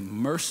 he's a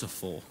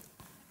merciful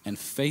and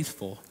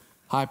faithful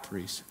high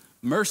priest.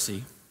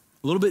 Mercy,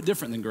 a little bit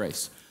different than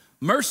grace.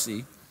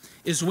 Mercy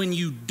is when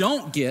you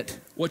don't get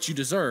what you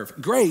deserve.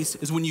 Grace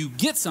is when you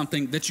get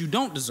something that you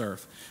don't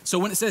deserve. So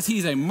when it says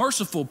he's a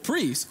merciful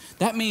priest,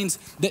 that means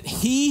that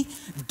he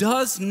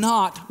does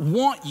not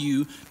want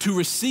you to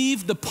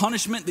receive the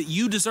punishment that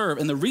you deserve.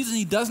 And the reason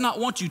he does not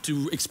want you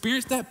to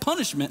experience that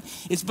punishment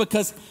is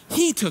because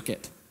he took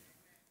it.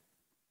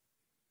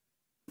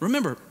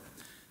 Remember,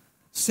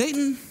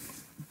 Satan,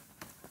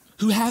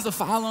 who has a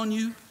file on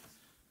you,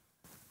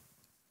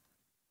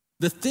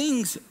 the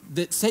things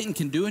that Satan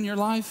can do in your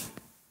life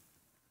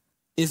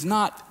is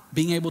not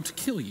being able to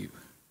kill you.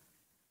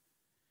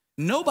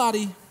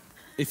 Nobody,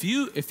 if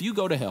you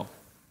go to hell,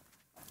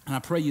 and I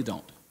pray you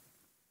don't,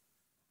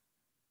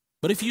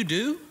 but if you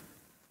do,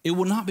 it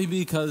will not be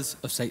because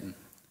of Satan.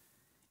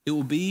 It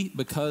will be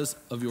because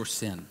of your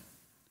sin.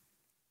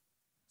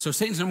 So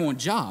Satan's number one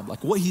job,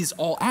 like what he's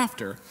all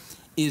after,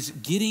 is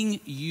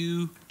getting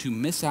you to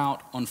miss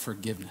out on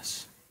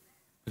forgiveness.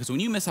 Because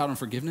when you miss out on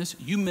forgiveness,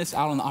 you miss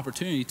out on the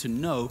opportunity to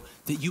know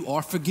that you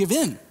are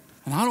forgiven.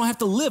 And I don't have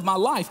to live my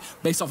life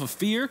based off of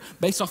fear,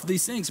 based off of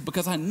these things,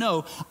 because I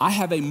know I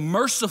have a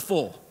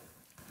merciful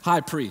high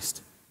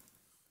priest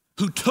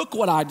who took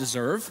what I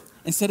deserve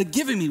instead of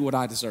giving me what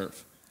I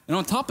deserve. And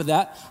on top of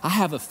that, I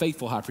have a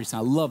faithful high priest.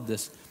 And I love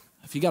this.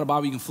 If you got a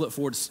Bible, you can flip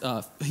forward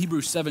to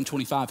Hebrews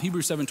 7:25.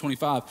 Hebrews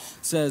 7:25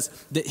 says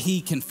that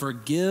he can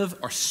forgive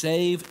or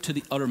save to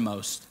the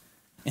uttermost,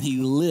 and he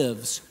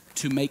lives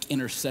to make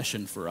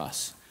intercession for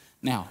us.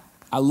 Now,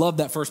 I love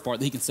that first part,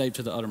 that he can save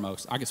to the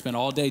uttermost. I could spend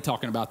all day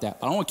talking about that,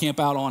 but I don't want to camp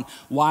out on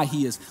why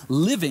he is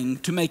living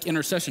to make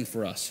intercession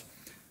for us.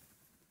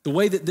 The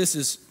way that this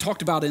is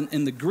talked about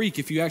in the Greek,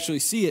 if you actually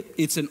see it,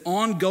 it's an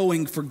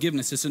ongoing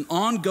forgiveness. It's an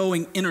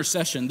ongoing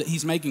intercession that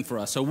he's making for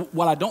us. So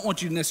what I don't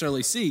want you to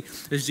necessarily see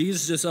is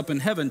Jesus just up in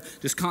heaven,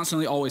 just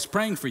constantly always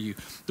praying for you.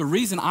 The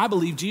reason I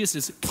believe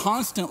Jesus is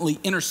constantly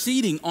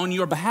interceding on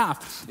your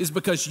behalf is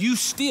because you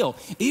still,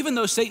 even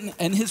though Satan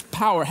and his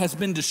power has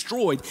been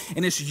destroyed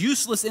and it's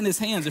useless in his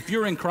hands, if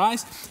you're in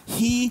Christ,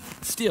 he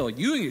still,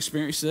 you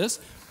experience this,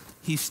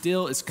 he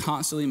still is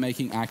constantly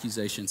making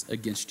accusations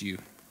against you,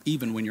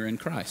 even when you're in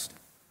Christ.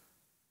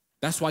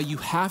 That's why you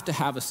have to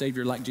have a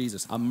Savior like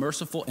Jesus, a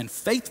merciful and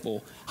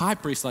faithful high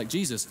priest like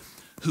Jesus,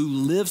 who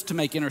lives to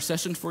make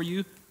intercession for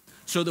you,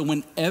 so that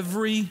when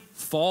every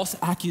false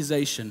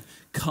accusation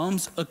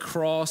comes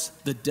across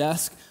the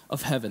desk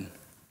of heaven,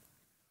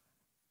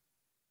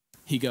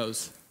 he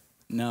goes,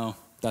 no,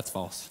 that's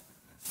false.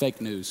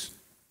 Fake news.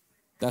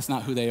 That's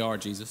not who they are,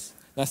 Jesus.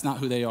 That's not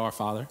who they are,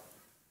 Father.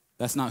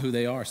 That's not who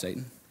they are,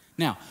 Satan.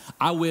 Now,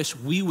 I wish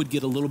we would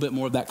get a little bit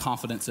more of that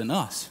confidence in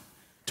us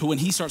to when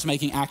he starts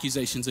making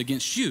accusations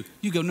against you.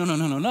 You go,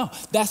 no.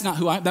 That's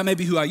not that may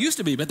be who I used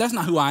to be, but that's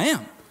not who I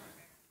am.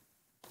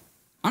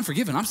 I'm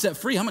forgiven. I'm set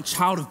free. I'm a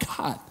child of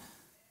God.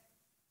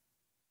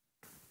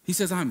 He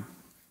says, I'm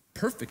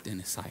perfect in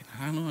his sight.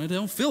 I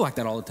don't feel like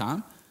that all the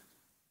time.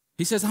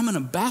 He says, I'm an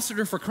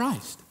ambassador for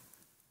Christ.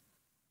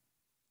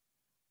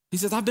 He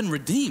says, I've been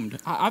redeemed.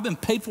 I've been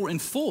paid for in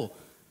full.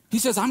 He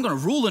says, I'm going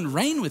to rule and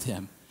reign with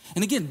him.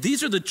 And again,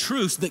 these are the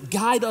truths that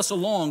guide us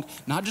along,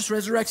 not just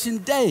resurrection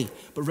day,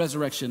 but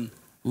resurrection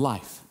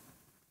life.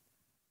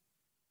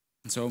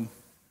 And so,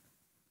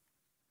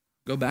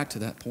 go back to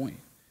that point.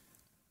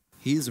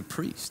 He is a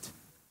priest.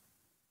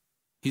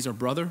 He's our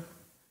brother.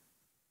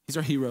 He's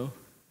our hero.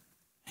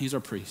 He's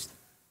our priest,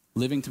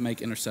 living to make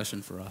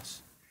intercession for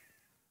us.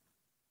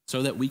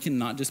 So that we can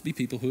not just be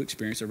people who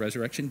experience a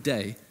resurrection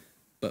day,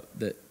 but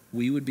that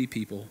we would be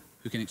people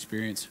who can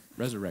experience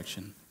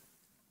resurrection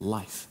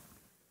life.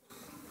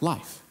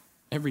 Life,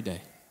 every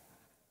day.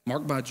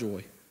 Marked by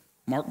joy,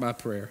 marked by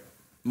prayer,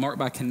 marked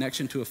by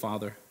connection to a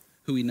Father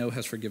who we know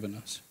has forgiven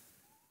us.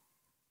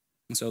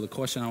 And so the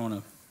question I want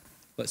to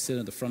let sit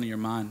at the front of your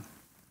mind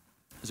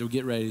as we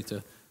get ready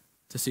to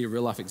see a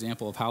real life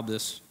example of how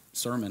this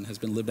sermon has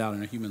been lived out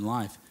in a human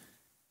life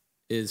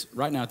is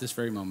right now at this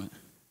very moment,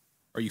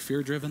 are you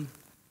fear-driven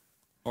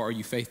or are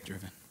you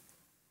faith-driven?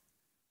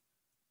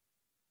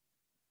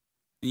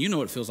 And you know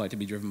what it feels like to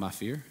be driven by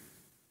fear.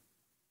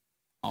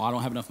 Oh, I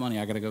don't have enough money.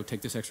 I got to go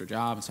take this extra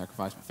job and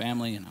sacrifice my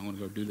family, and I'm going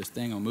to go do this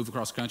thing. I'm going to move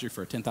across the country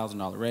for a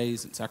 $10,000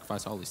 raise and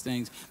sacrifice all these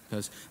things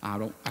because I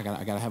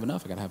got to have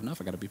enough. I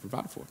got to be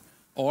provided for.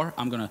 Or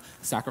I'm going to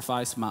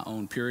sacrifice my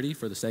own purity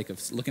for the sake of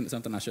looking at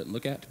something I shouldn't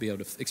look at to be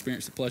able to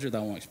experience the pleasure that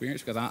I want to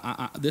experience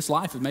because this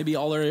life is maybe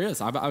all there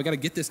is. I've got to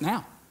get this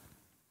now.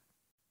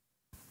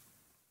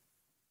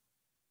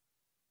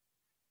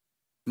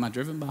 Am I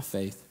driven by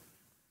faith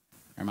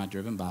or am I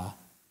driven by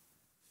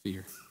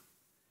fear?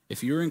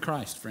 If you're in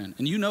Christ, friend,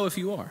 and you know if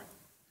you are,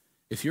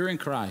 if you're in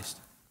Christ,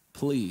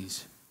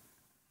 please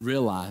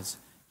realize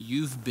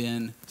you've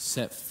been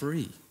set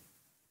free.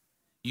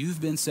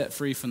 You've been set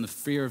free from the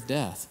fear of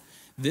death.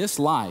 This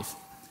life,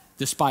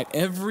 despite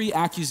every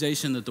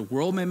accusation that the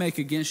world may make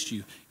against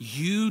you,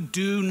 you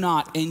do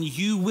not and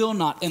you will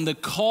not. And the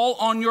call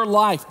on your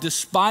life,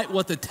 despite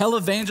what the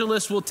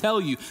televangelist will tell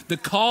you, the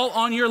call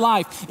on your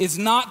life is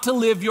not to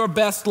live your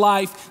best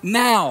life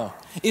now.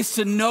 It's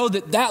to know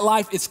that that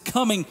life is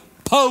coming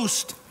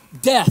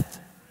post-death.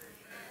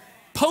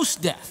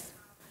 Post-death.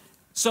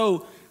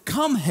 So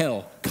come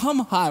hell, come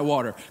high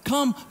water,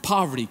 come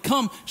poverty,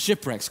 come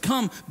shipwrecks,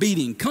 come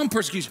beating, come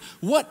persecution,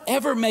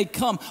 whatever may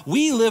come,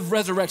 we live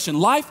resurrection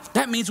life.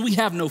 That means we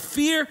have no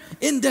fear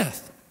in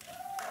death.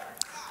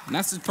 And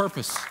that's his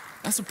purpose.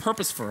 That's the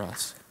purpose for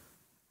us.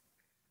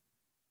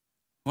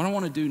 What I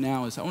want to do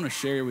now is I want to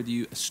share with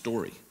you a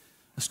story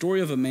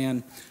of a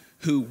man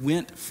who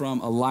went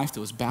from a life that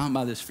was bound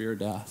by this fear of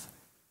death.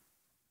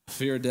 A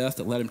fear of death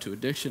that led him to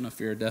addiction, a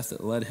fear of death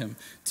that led him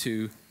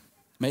to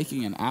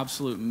making an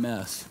absolute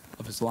mess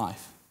of his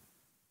life.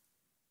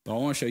 But I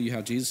want to show you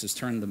how Jesus has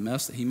turned the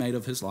mess that he made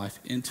of his life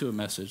into a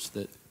message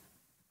that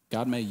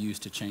God may use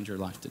to change your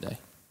life today.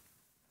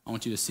 I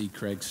want you to see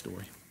Craig's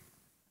story.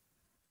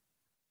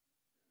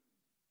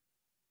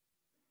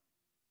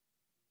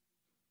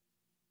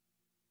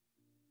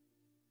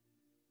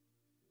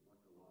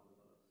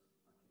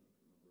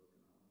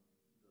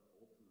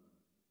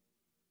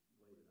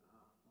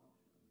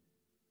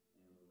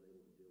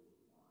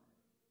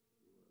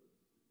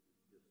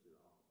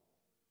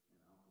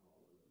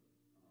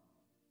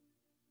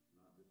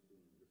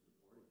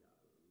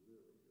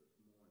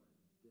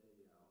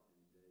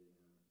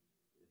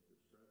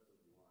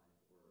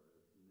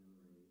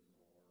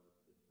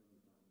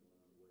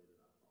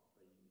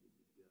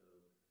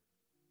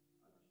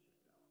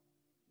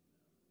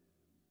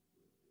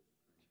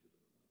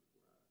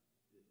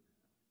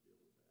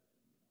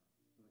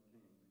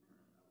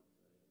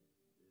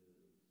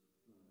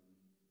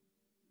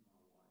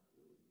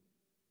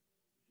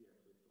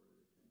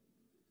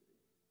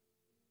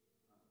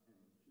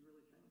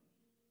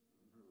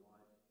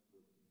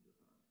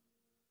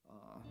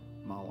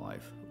 My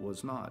life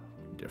was not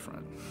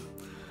different.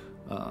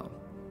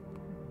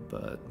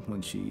 But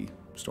when she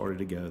started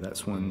to go,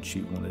 that's when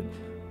she wanted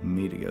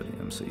me to go to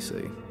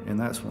MCC. And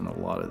that's when a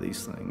lot of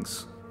these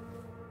things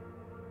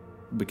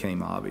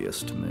became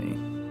obvious to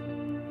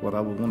me. What I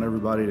would want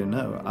everybody to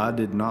know, I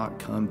did not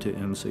come to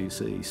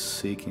MCC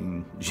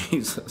seeking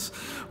Jesus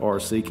or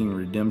seeking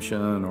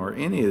redemption or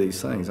any of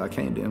these things. I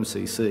came to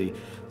MCC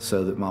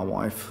so that my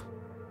wife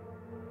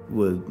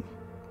would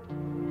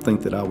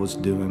think that I was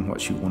doing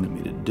what she wanted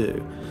me to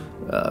do.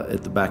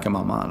 At the back of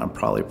my mind, I'm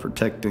probably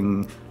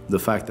protecting the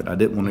fact that I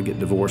didn't want to get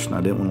divorced and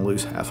I didn't want to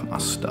lose half of my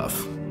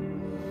stuff.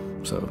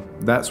 So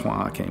that's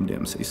why I came to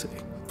MCC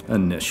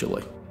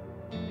initially.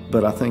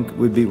 But I think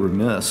we'd be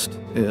remiss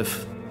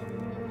if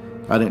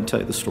I didn't tell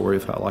you the story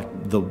of how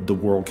the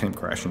world came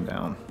crashing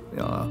down.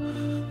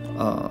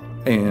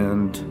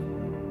 And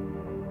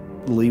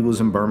Lee was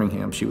in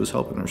Birmingham. She was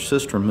helping her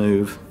sister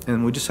move.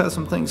 And we just had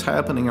some things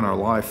happening in our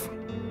life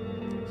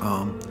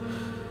And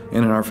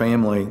in our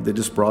family, they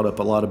just brought up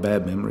a lot of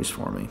bad memories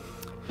for me.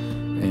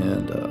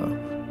 And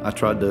I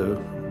tried to,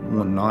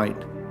 one night,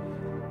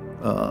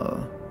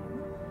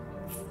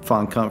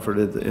 find comfort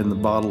in the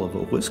bottle of a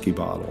whiskey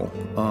bottle.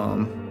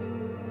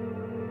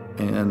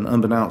 And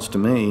unbeknownst to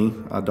me,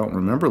 I don't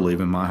remember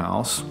leaving my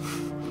house,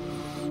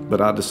 but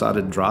I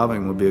decided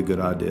driving would be a good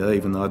idea,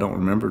 even though I don't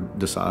remember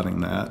deciding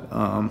that.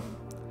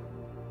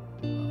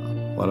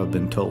 What I've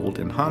been told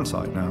in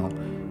hindsight now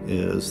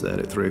is that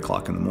at 3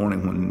 o'clock in the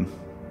morning, when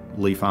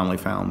Lee finally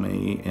found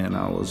me and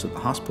I was at the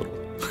hospital,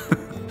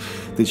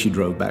 that she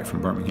drove back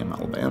from Birmingham,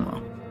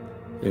 Alabama.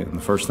 And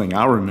the first thing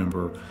I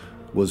remember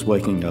was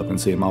waking up and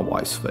seeing my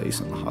wife's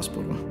face in the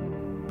hospital.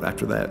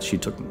 After that,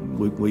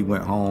 we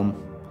went home.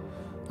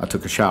 I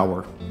took a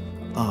shower,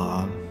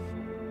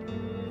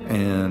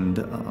 and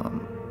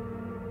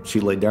she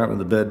laid down in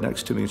the bed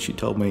next to me and she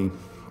told me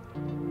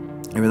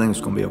everything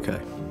was going to be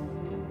okay.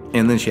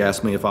 And then she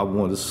asked me if I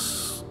needed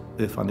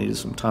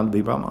some time to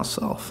be by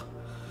myself.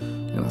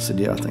 And I said,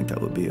 yeah, I think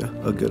that would be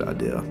a good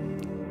idea.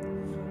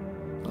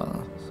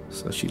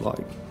 So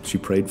she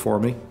prayed for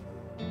me,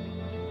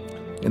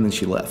 and then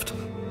she left.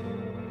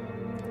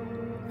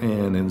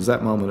 And it was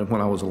that moment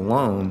when I was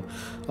alone.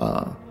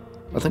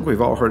 I think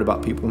we've all heard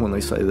about people when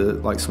they say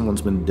that like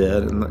someone's been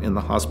dead in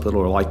the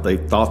hospital, or like they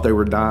thought they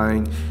were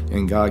dying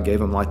and God gave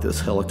them like this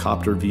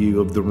helicopter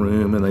view of the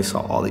room and they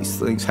saw all these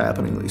things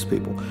happening to these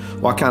people.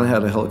 Well, I kind of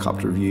had a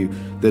helicopter view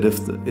that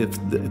if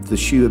the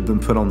shoe had been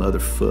put on the other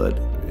foot,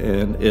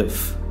 and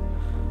if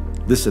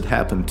this had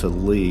happened to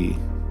Lee,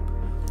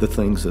 the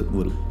things that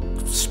would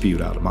have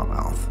spewed out of my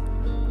mouth,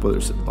 whether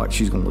it's like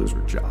she's going to lose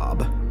her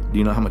job. Do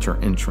you know how much our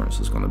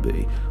insurance is going to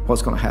be?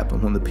 What's going to happen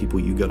when the people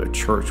you go to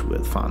church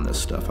with find this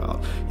stuff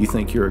out? You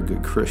think you're a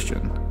good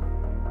Christian.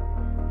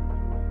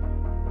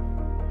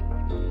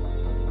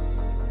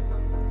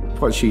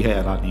 What she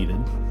had, I needed.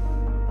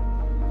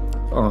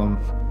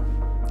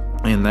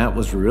 And that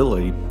was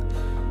really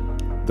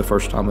the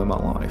first time in my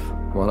life.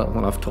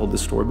 When I've told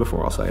this story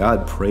before, I'll say I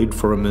had prayed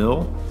for a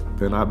meal,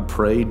 and I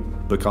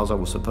prayed because I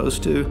was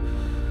supposed to.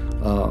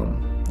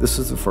 This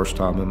is the first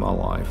time in my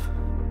life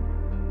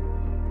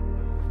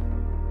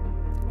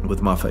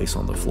with my face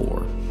on the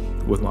floor,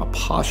 with my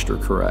posture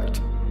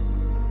correct,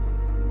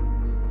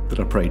 that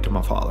I prayed to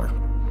my Father.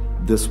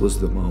 This was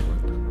the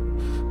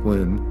moment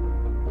when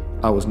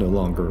I was no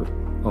longer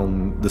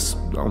on the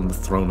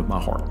throne of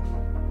my heart.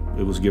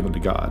 It was given to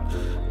God,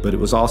 but it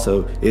was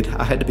also,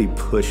 I had to be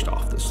pushed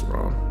off this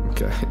throne,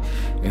 okay?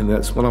 And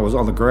that's when I was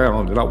on the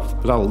ground, and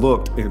I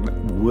looked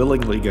and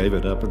willingly gave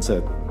it up and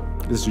said,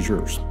 this is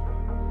yours.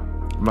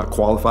 I'm not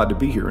qualified to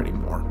be here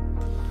anymore.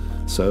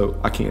 So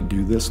I can't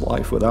do this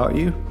life without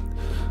you.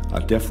 I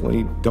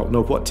definitely don't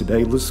know what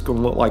today is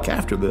going to look like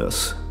after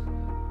this.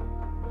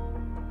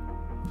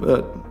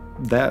 But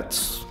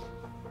that's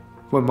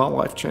when my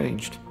life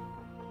changed.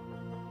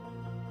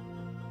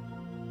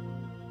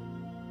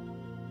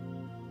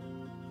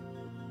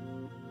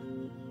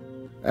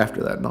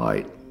 After that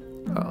night,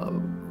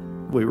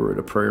 we were at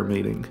a prayer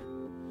meeting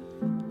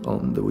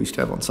that we used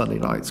to have on Sunday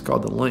nights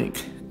called The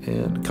Link.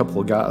 And a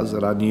couple of guys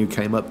that I knew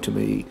came up to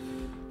me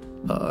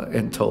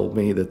and told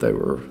me that they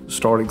were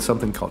starting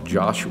something called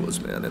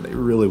Joshua's Men, and they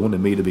really wanted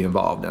me to be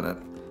involved in it.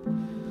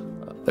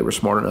 They were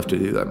smart enough to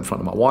do that in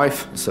front of my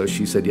wife, so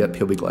she said, yep,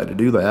 he'll be glad to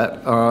do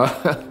that.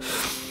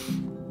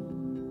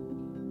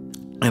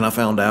 And I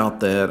found out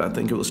that I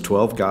think it was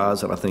 12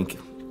 guys, and I think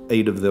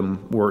 8 of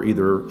them were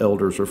either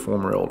elders or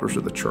former elders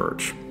of the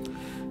church.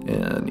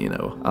 And, you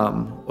know,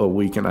 I'm a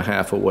week and a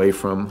half away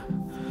from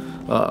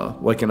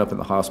waking up in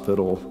the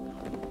hospital,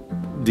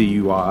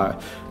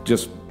 DUI,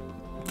 just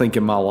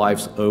thinking my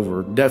life's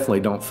over.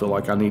 Definitely don't feel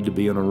like I need to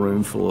be in a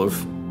room full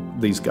of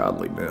these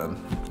godly men.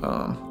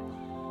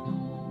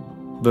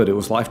 But it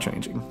was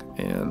life-changing.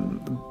 And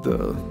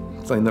the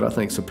thing that I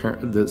think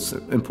that's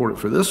important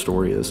for this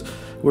story is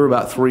we're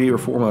about 3 or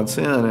 4 months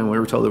in, and we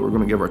were told that we're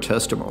going to give our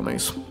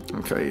testimonies.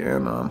 Okay,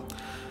 and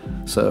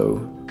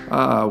so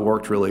I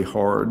worked really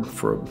hard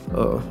for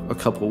a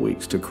couple of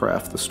weeks to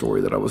craft the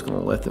story that I was going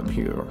to let them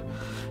hear.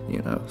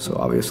 You know, so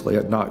obviously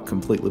I'd not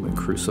completely been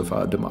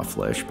crucified to my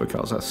flesh,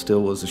 because I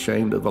still was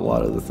ashamed of a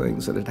lot of the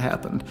things that had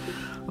happened.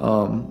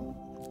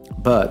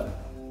 But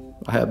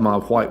I had my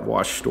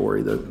whitewash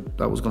story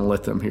that I was going to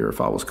let them hear if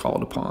I was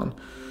called upon.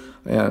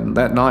 And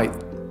that night,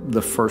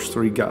 the first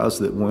 3 guys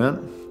that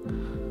went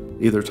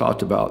either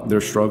talked about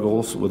their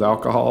struggles with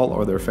alcohol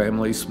or their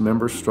families'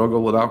 members'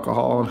 struggle with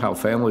alcohol, and how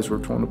families were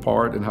torn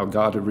apart and how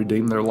God had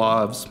redeemed their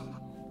lives.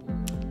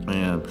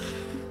 And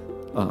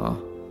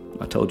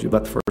I told you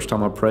about the first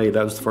time I prayed.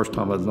 That was the first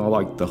time I know,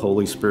 like, the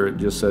Holy Spirit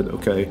just said,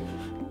 okay,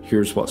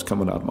 here's what's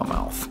coming out of my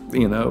mouth,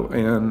 you know.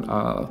 And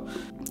I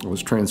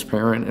was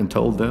transparent and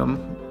told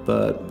them.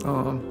 But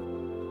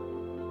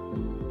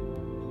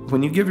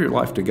when you give your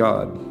life to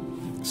God,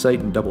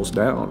 Satan doubles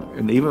down.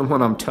 And even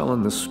when I'm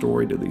telling this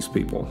story to these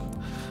people,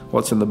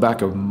 what's in the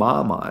back of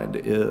my mind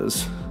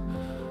is,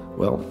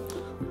 well,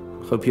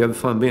 hope you have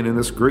fun being in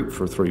this group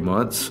for 3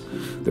 months.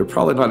 They're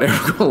probably not ever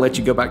going to let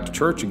you go back to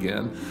church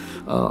again.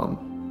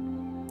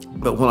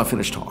 But when I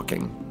finished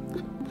talking,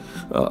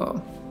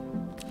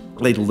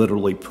 they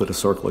literally put a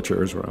circle of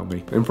chairs around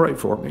me and prayed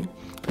for me.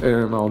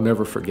 And I'll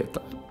never forget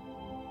that.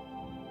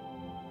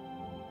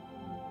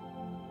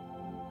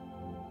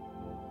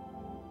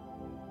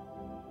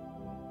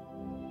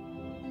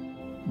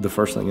 The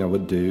first thing I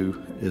would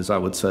do is I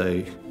would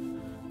say,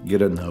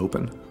 get in the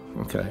open,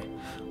 okay?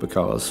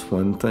 Because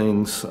when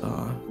things,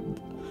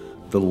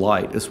 the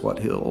light is what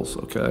heals,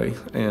 okay?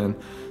 And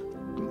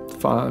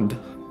find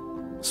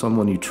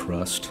someone you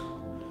trust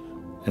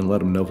and let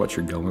them know what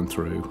you're going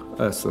through.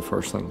 That's the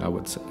first thing I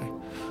would say.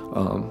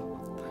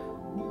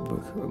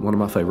 One of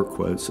my favorite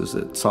quotes is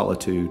that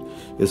solitude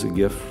is a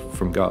gift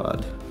from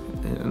God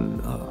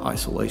and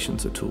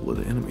isolation's a tool of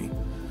the enemy.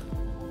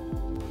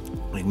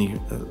 And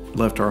you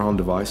left to our own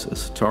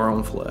devices, to our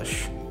own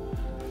flesh,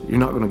 you're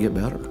not going to get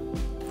better.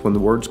 When the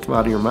words come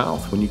out of your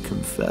mouth, when you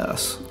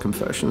confess,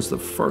 confession is the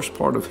first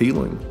part of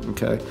healing,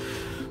 okay?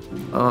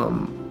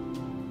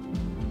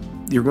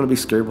 You're going to be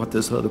scared what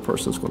this other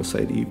person's going to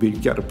say to you, but you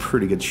got a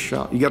pretty good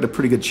shot. You got a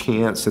pretty good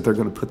chance that they're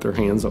going to put their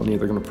hands on you.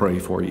 They're going to pray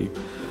for you.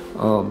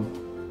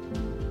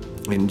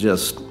 And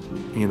just,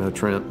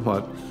 Trent,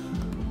 what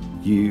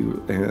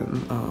you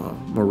and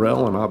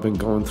Morel and I've been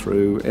going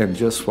through, and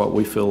just what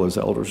we feel as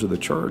elders of the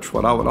church,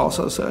 what I would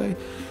also say,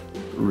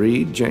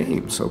 read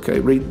James, okay?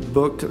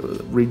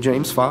 Read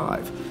James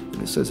 5.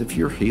 And it says, if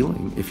you're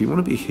healing, if you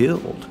want to be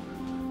healed,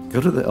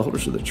 go to the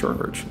elders of the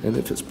church. And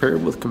if it's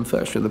paired with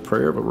confession, the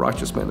prayer of a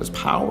righteous man is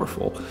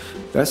powerful.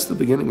 That's the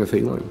beginning of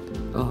healing.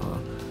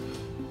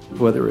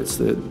 Whether it's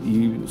that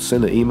you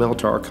send an email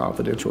to our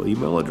confidential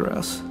email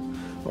address,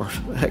 or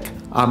heck,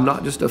 I'm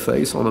not just a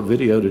face on a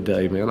video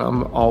today, man.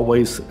 I'm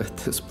always at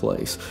this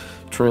place.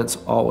 Trent's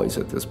always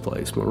at this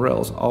place.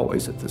 Morel's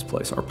always at this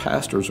place. Our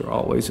pastors are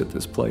always at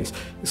this place.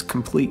 It's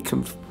complete,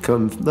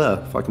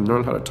 if I can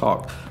learn how to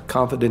talk,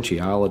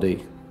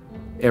 confidentiality.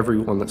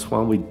 Everyone, that's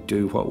why we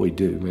do what we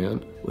do,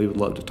 man. We would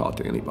love to talk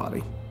to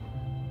anybody.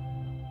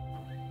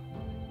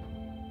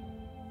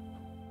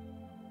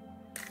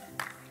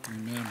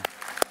 Amen.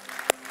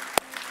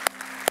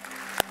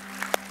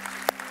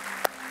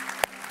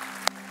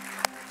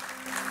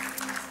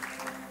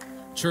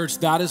 Church,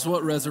 that is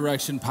what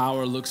resurrection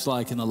power looks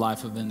like in the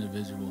life of an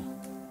individual.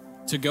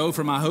 To go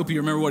from, I hope you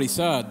remember what he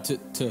said,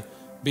 to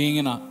being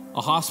in a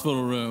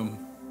hospital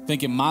room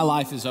thinking my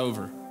life is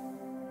over.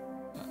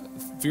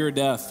 Fear of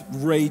death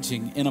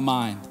raging in a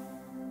mind,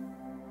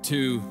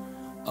 to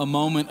a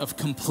moment of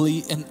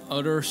complete and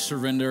utter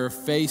surrender,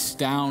 face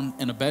down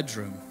in a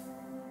bedroom,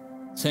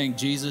 saying,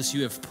 Jesus,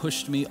 you have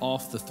pushed me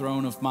off the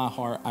throne of my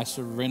heart. I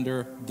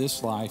surrender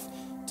this life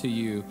to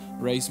you.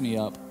 Raise me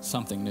up,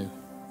 something new.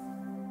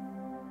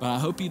 But I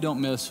hope you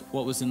don't miss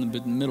what was in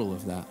the middle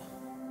of that.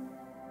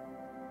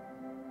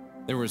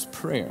 There was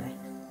prayer.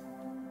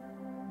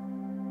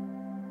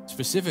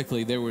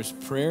 Specifically, there was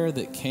prayer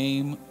that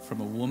came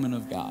from a woman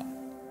of God.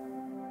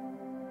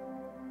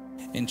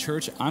 In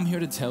church, I'm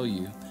here to tell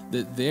you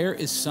that there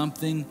is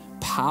something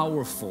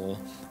powerful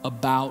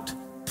about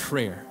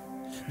prayer.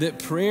 That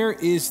prayer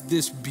is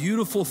this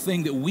beautiful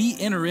thing that we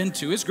enter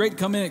into. It's great to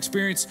come in and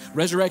experience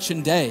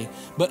Resurrection Day,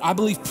 but I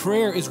believe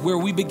prayer is where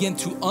we begin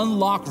to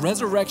unlock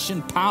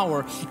resurrection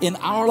power in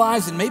our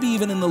lives and maybe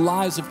even in the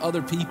lives of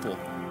other people.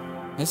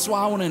 That's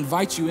why I want to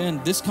invite you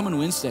in this coming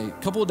Wednesday, a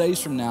couple of days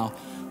from now.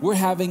 We're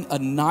having a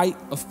night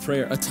of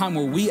prayer, a time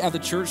where we at the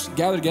church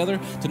gather together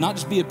to not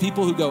just be a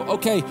people who go,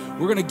 okay,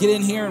 we're going to get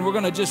in here and we're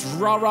going to just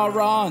rah, rah,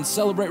 rah and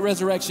celebrate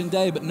Resurrection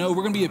Day. But no,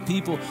 we're going to be a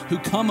people who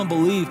come and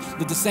believe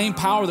that the same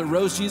power that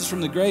rose Jesus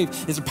from the grave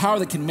is a power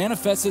that can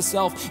manifest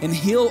itself and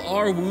heal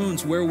our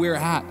wounds where we're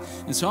at.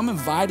 And so I'm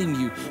inviting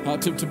you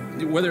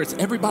to whether it's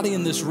everybody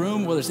in this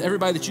room, whether it's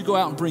everybody that you go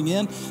out and bring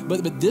in,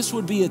 but this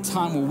would be a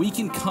time where we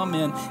can come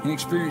in and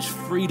experience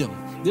freedom.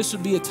 This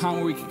would be a time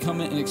where we can come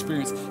in and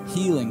experience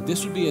healing.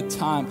 This would be a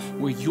time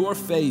where your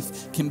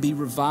faith can be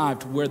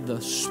revived, where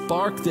the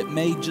spark that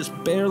may just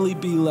barely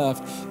be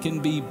left can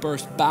be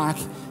burst back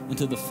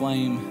into the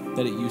flame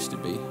that it used to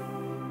be.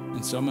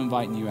 And so I'm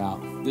inviting you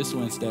out this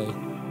Wednesday,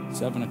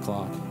 7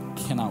 o'clock.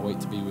 Cannot wait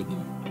to be with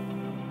you.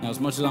 Now, as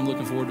much as I'm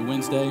looking forward to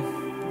Wednesday,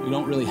 we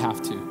don't really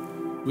have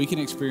to. We can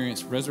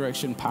experience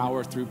resurrection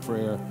power through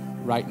prayer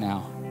right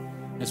now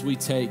as we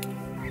take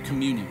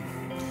communion.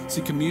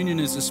 See, communion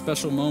is a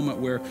special moment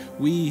where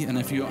we, and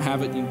if you don't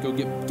have it, you can go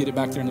get it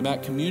back there in the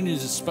back. Communion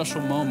is a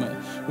special moment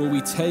where we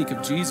take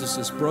of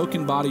Jesus'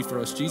 broken body for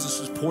us. Jesus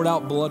has poured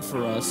out blood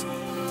for us,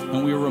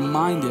 and we are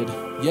reminded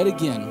yet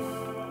again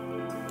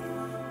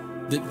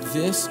that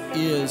this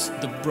is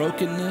the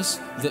brokenness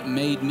that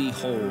made me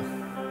whole.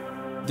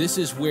 This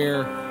is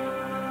where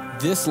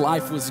this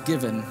life was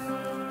given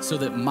so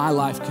that my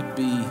life could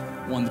be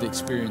one that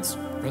experienced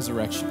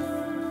resurrection.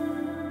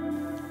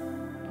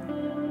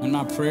 And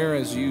my prayer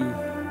as you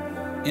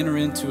enter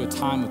into a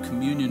time of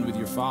communion with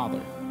your Father,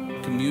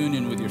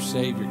 communion with your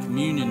Savior,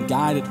 communion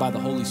guided by the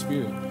Holy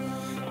Spirit,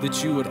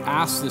 that you would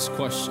ask this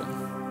question: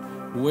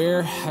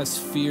 where has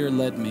fear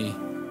led me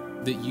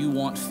that you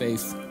want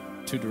faith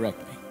to direct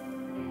me?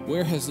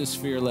 Where has this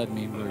fear led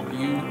me where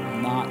you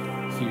are not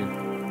here?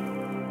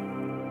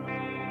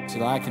 so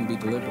that I can be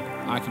delivered,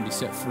 I can be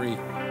set free,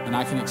 and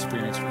I can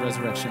experience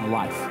resurrection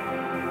life.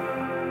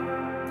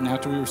 And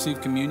after we receive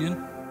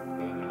communion,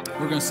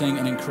 we're going to sing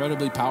an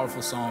incredibly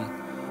powerful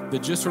song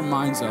that just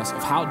reminds us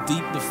of how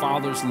deep the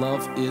Father's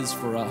love is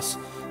for us,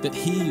 that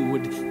he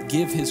would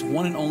give his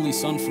one and only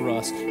Son for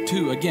us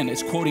to, again,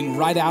 it's quoting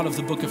right out of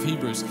the book of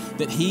Hebrews,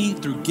 that he,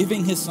 through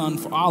giving his Son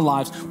for our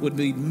lives, would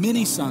lead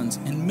many sons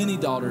and many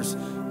daughters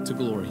to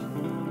glory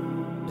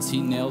as he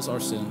nails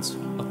our sins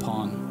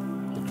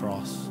upon the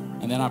cross.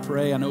 And then I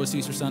pray, I know it's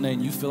Easter Sunday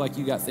and you feel like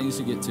you got things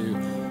to get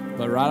to,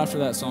 but right after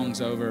that song's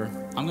over,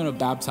 I'm going to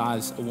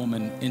baptize a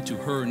woman into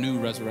her new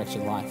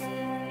resurrection life.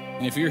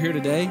 And if you're here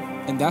today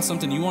and that's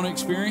something you want to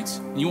experience,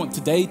 and you want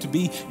today to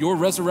be your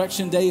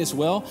resurrection day as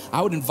well,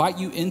 I would invite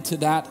you into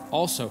that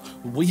also.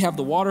 We have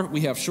the water, we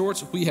have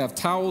shorts, we have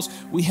towels,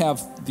 we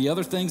have the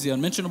other things, the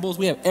unmentionables,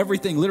 we have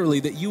everything literally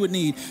that you would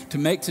need to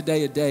make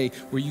today a day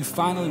where you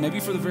finally, maybe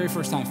for the very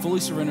first time, fully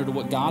surrender to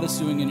what God is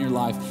doing in your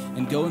life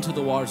and go into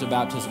the waters of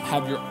baptism.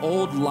 Have your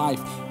old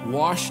life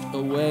washed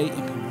away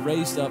and be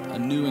raised up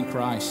anew in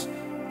Christ.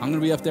 I'm going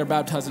to be up there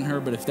baptizing her,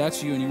 but if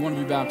that's you and you want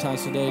to be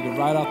baptized today, go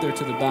right out there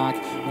to the back.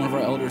 One of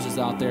our elders is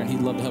out there, and he'd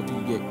love to help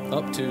you get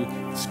up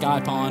to Sky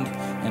Pond,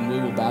 and we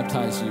will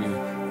baptize you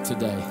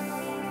today.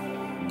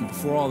 And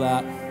before all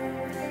that,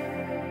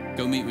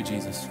 go meet with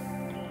Jesus.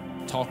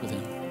 Talk with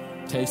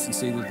him. Taste and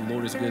see that the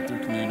Lord is good through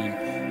communion,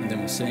 and then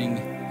we'll sing,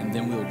 and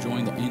then we'll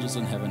join the angels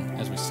in heaven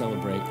as we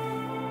celebrate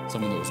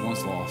someone that was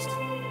once lost,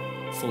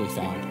 fully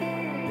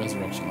found,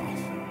 resurrection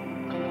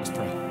life. Let's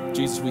pray.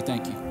 Jesus, we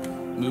thank you.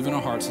 Move in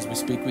our hearts as we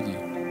speak with you.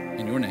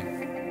 In your name.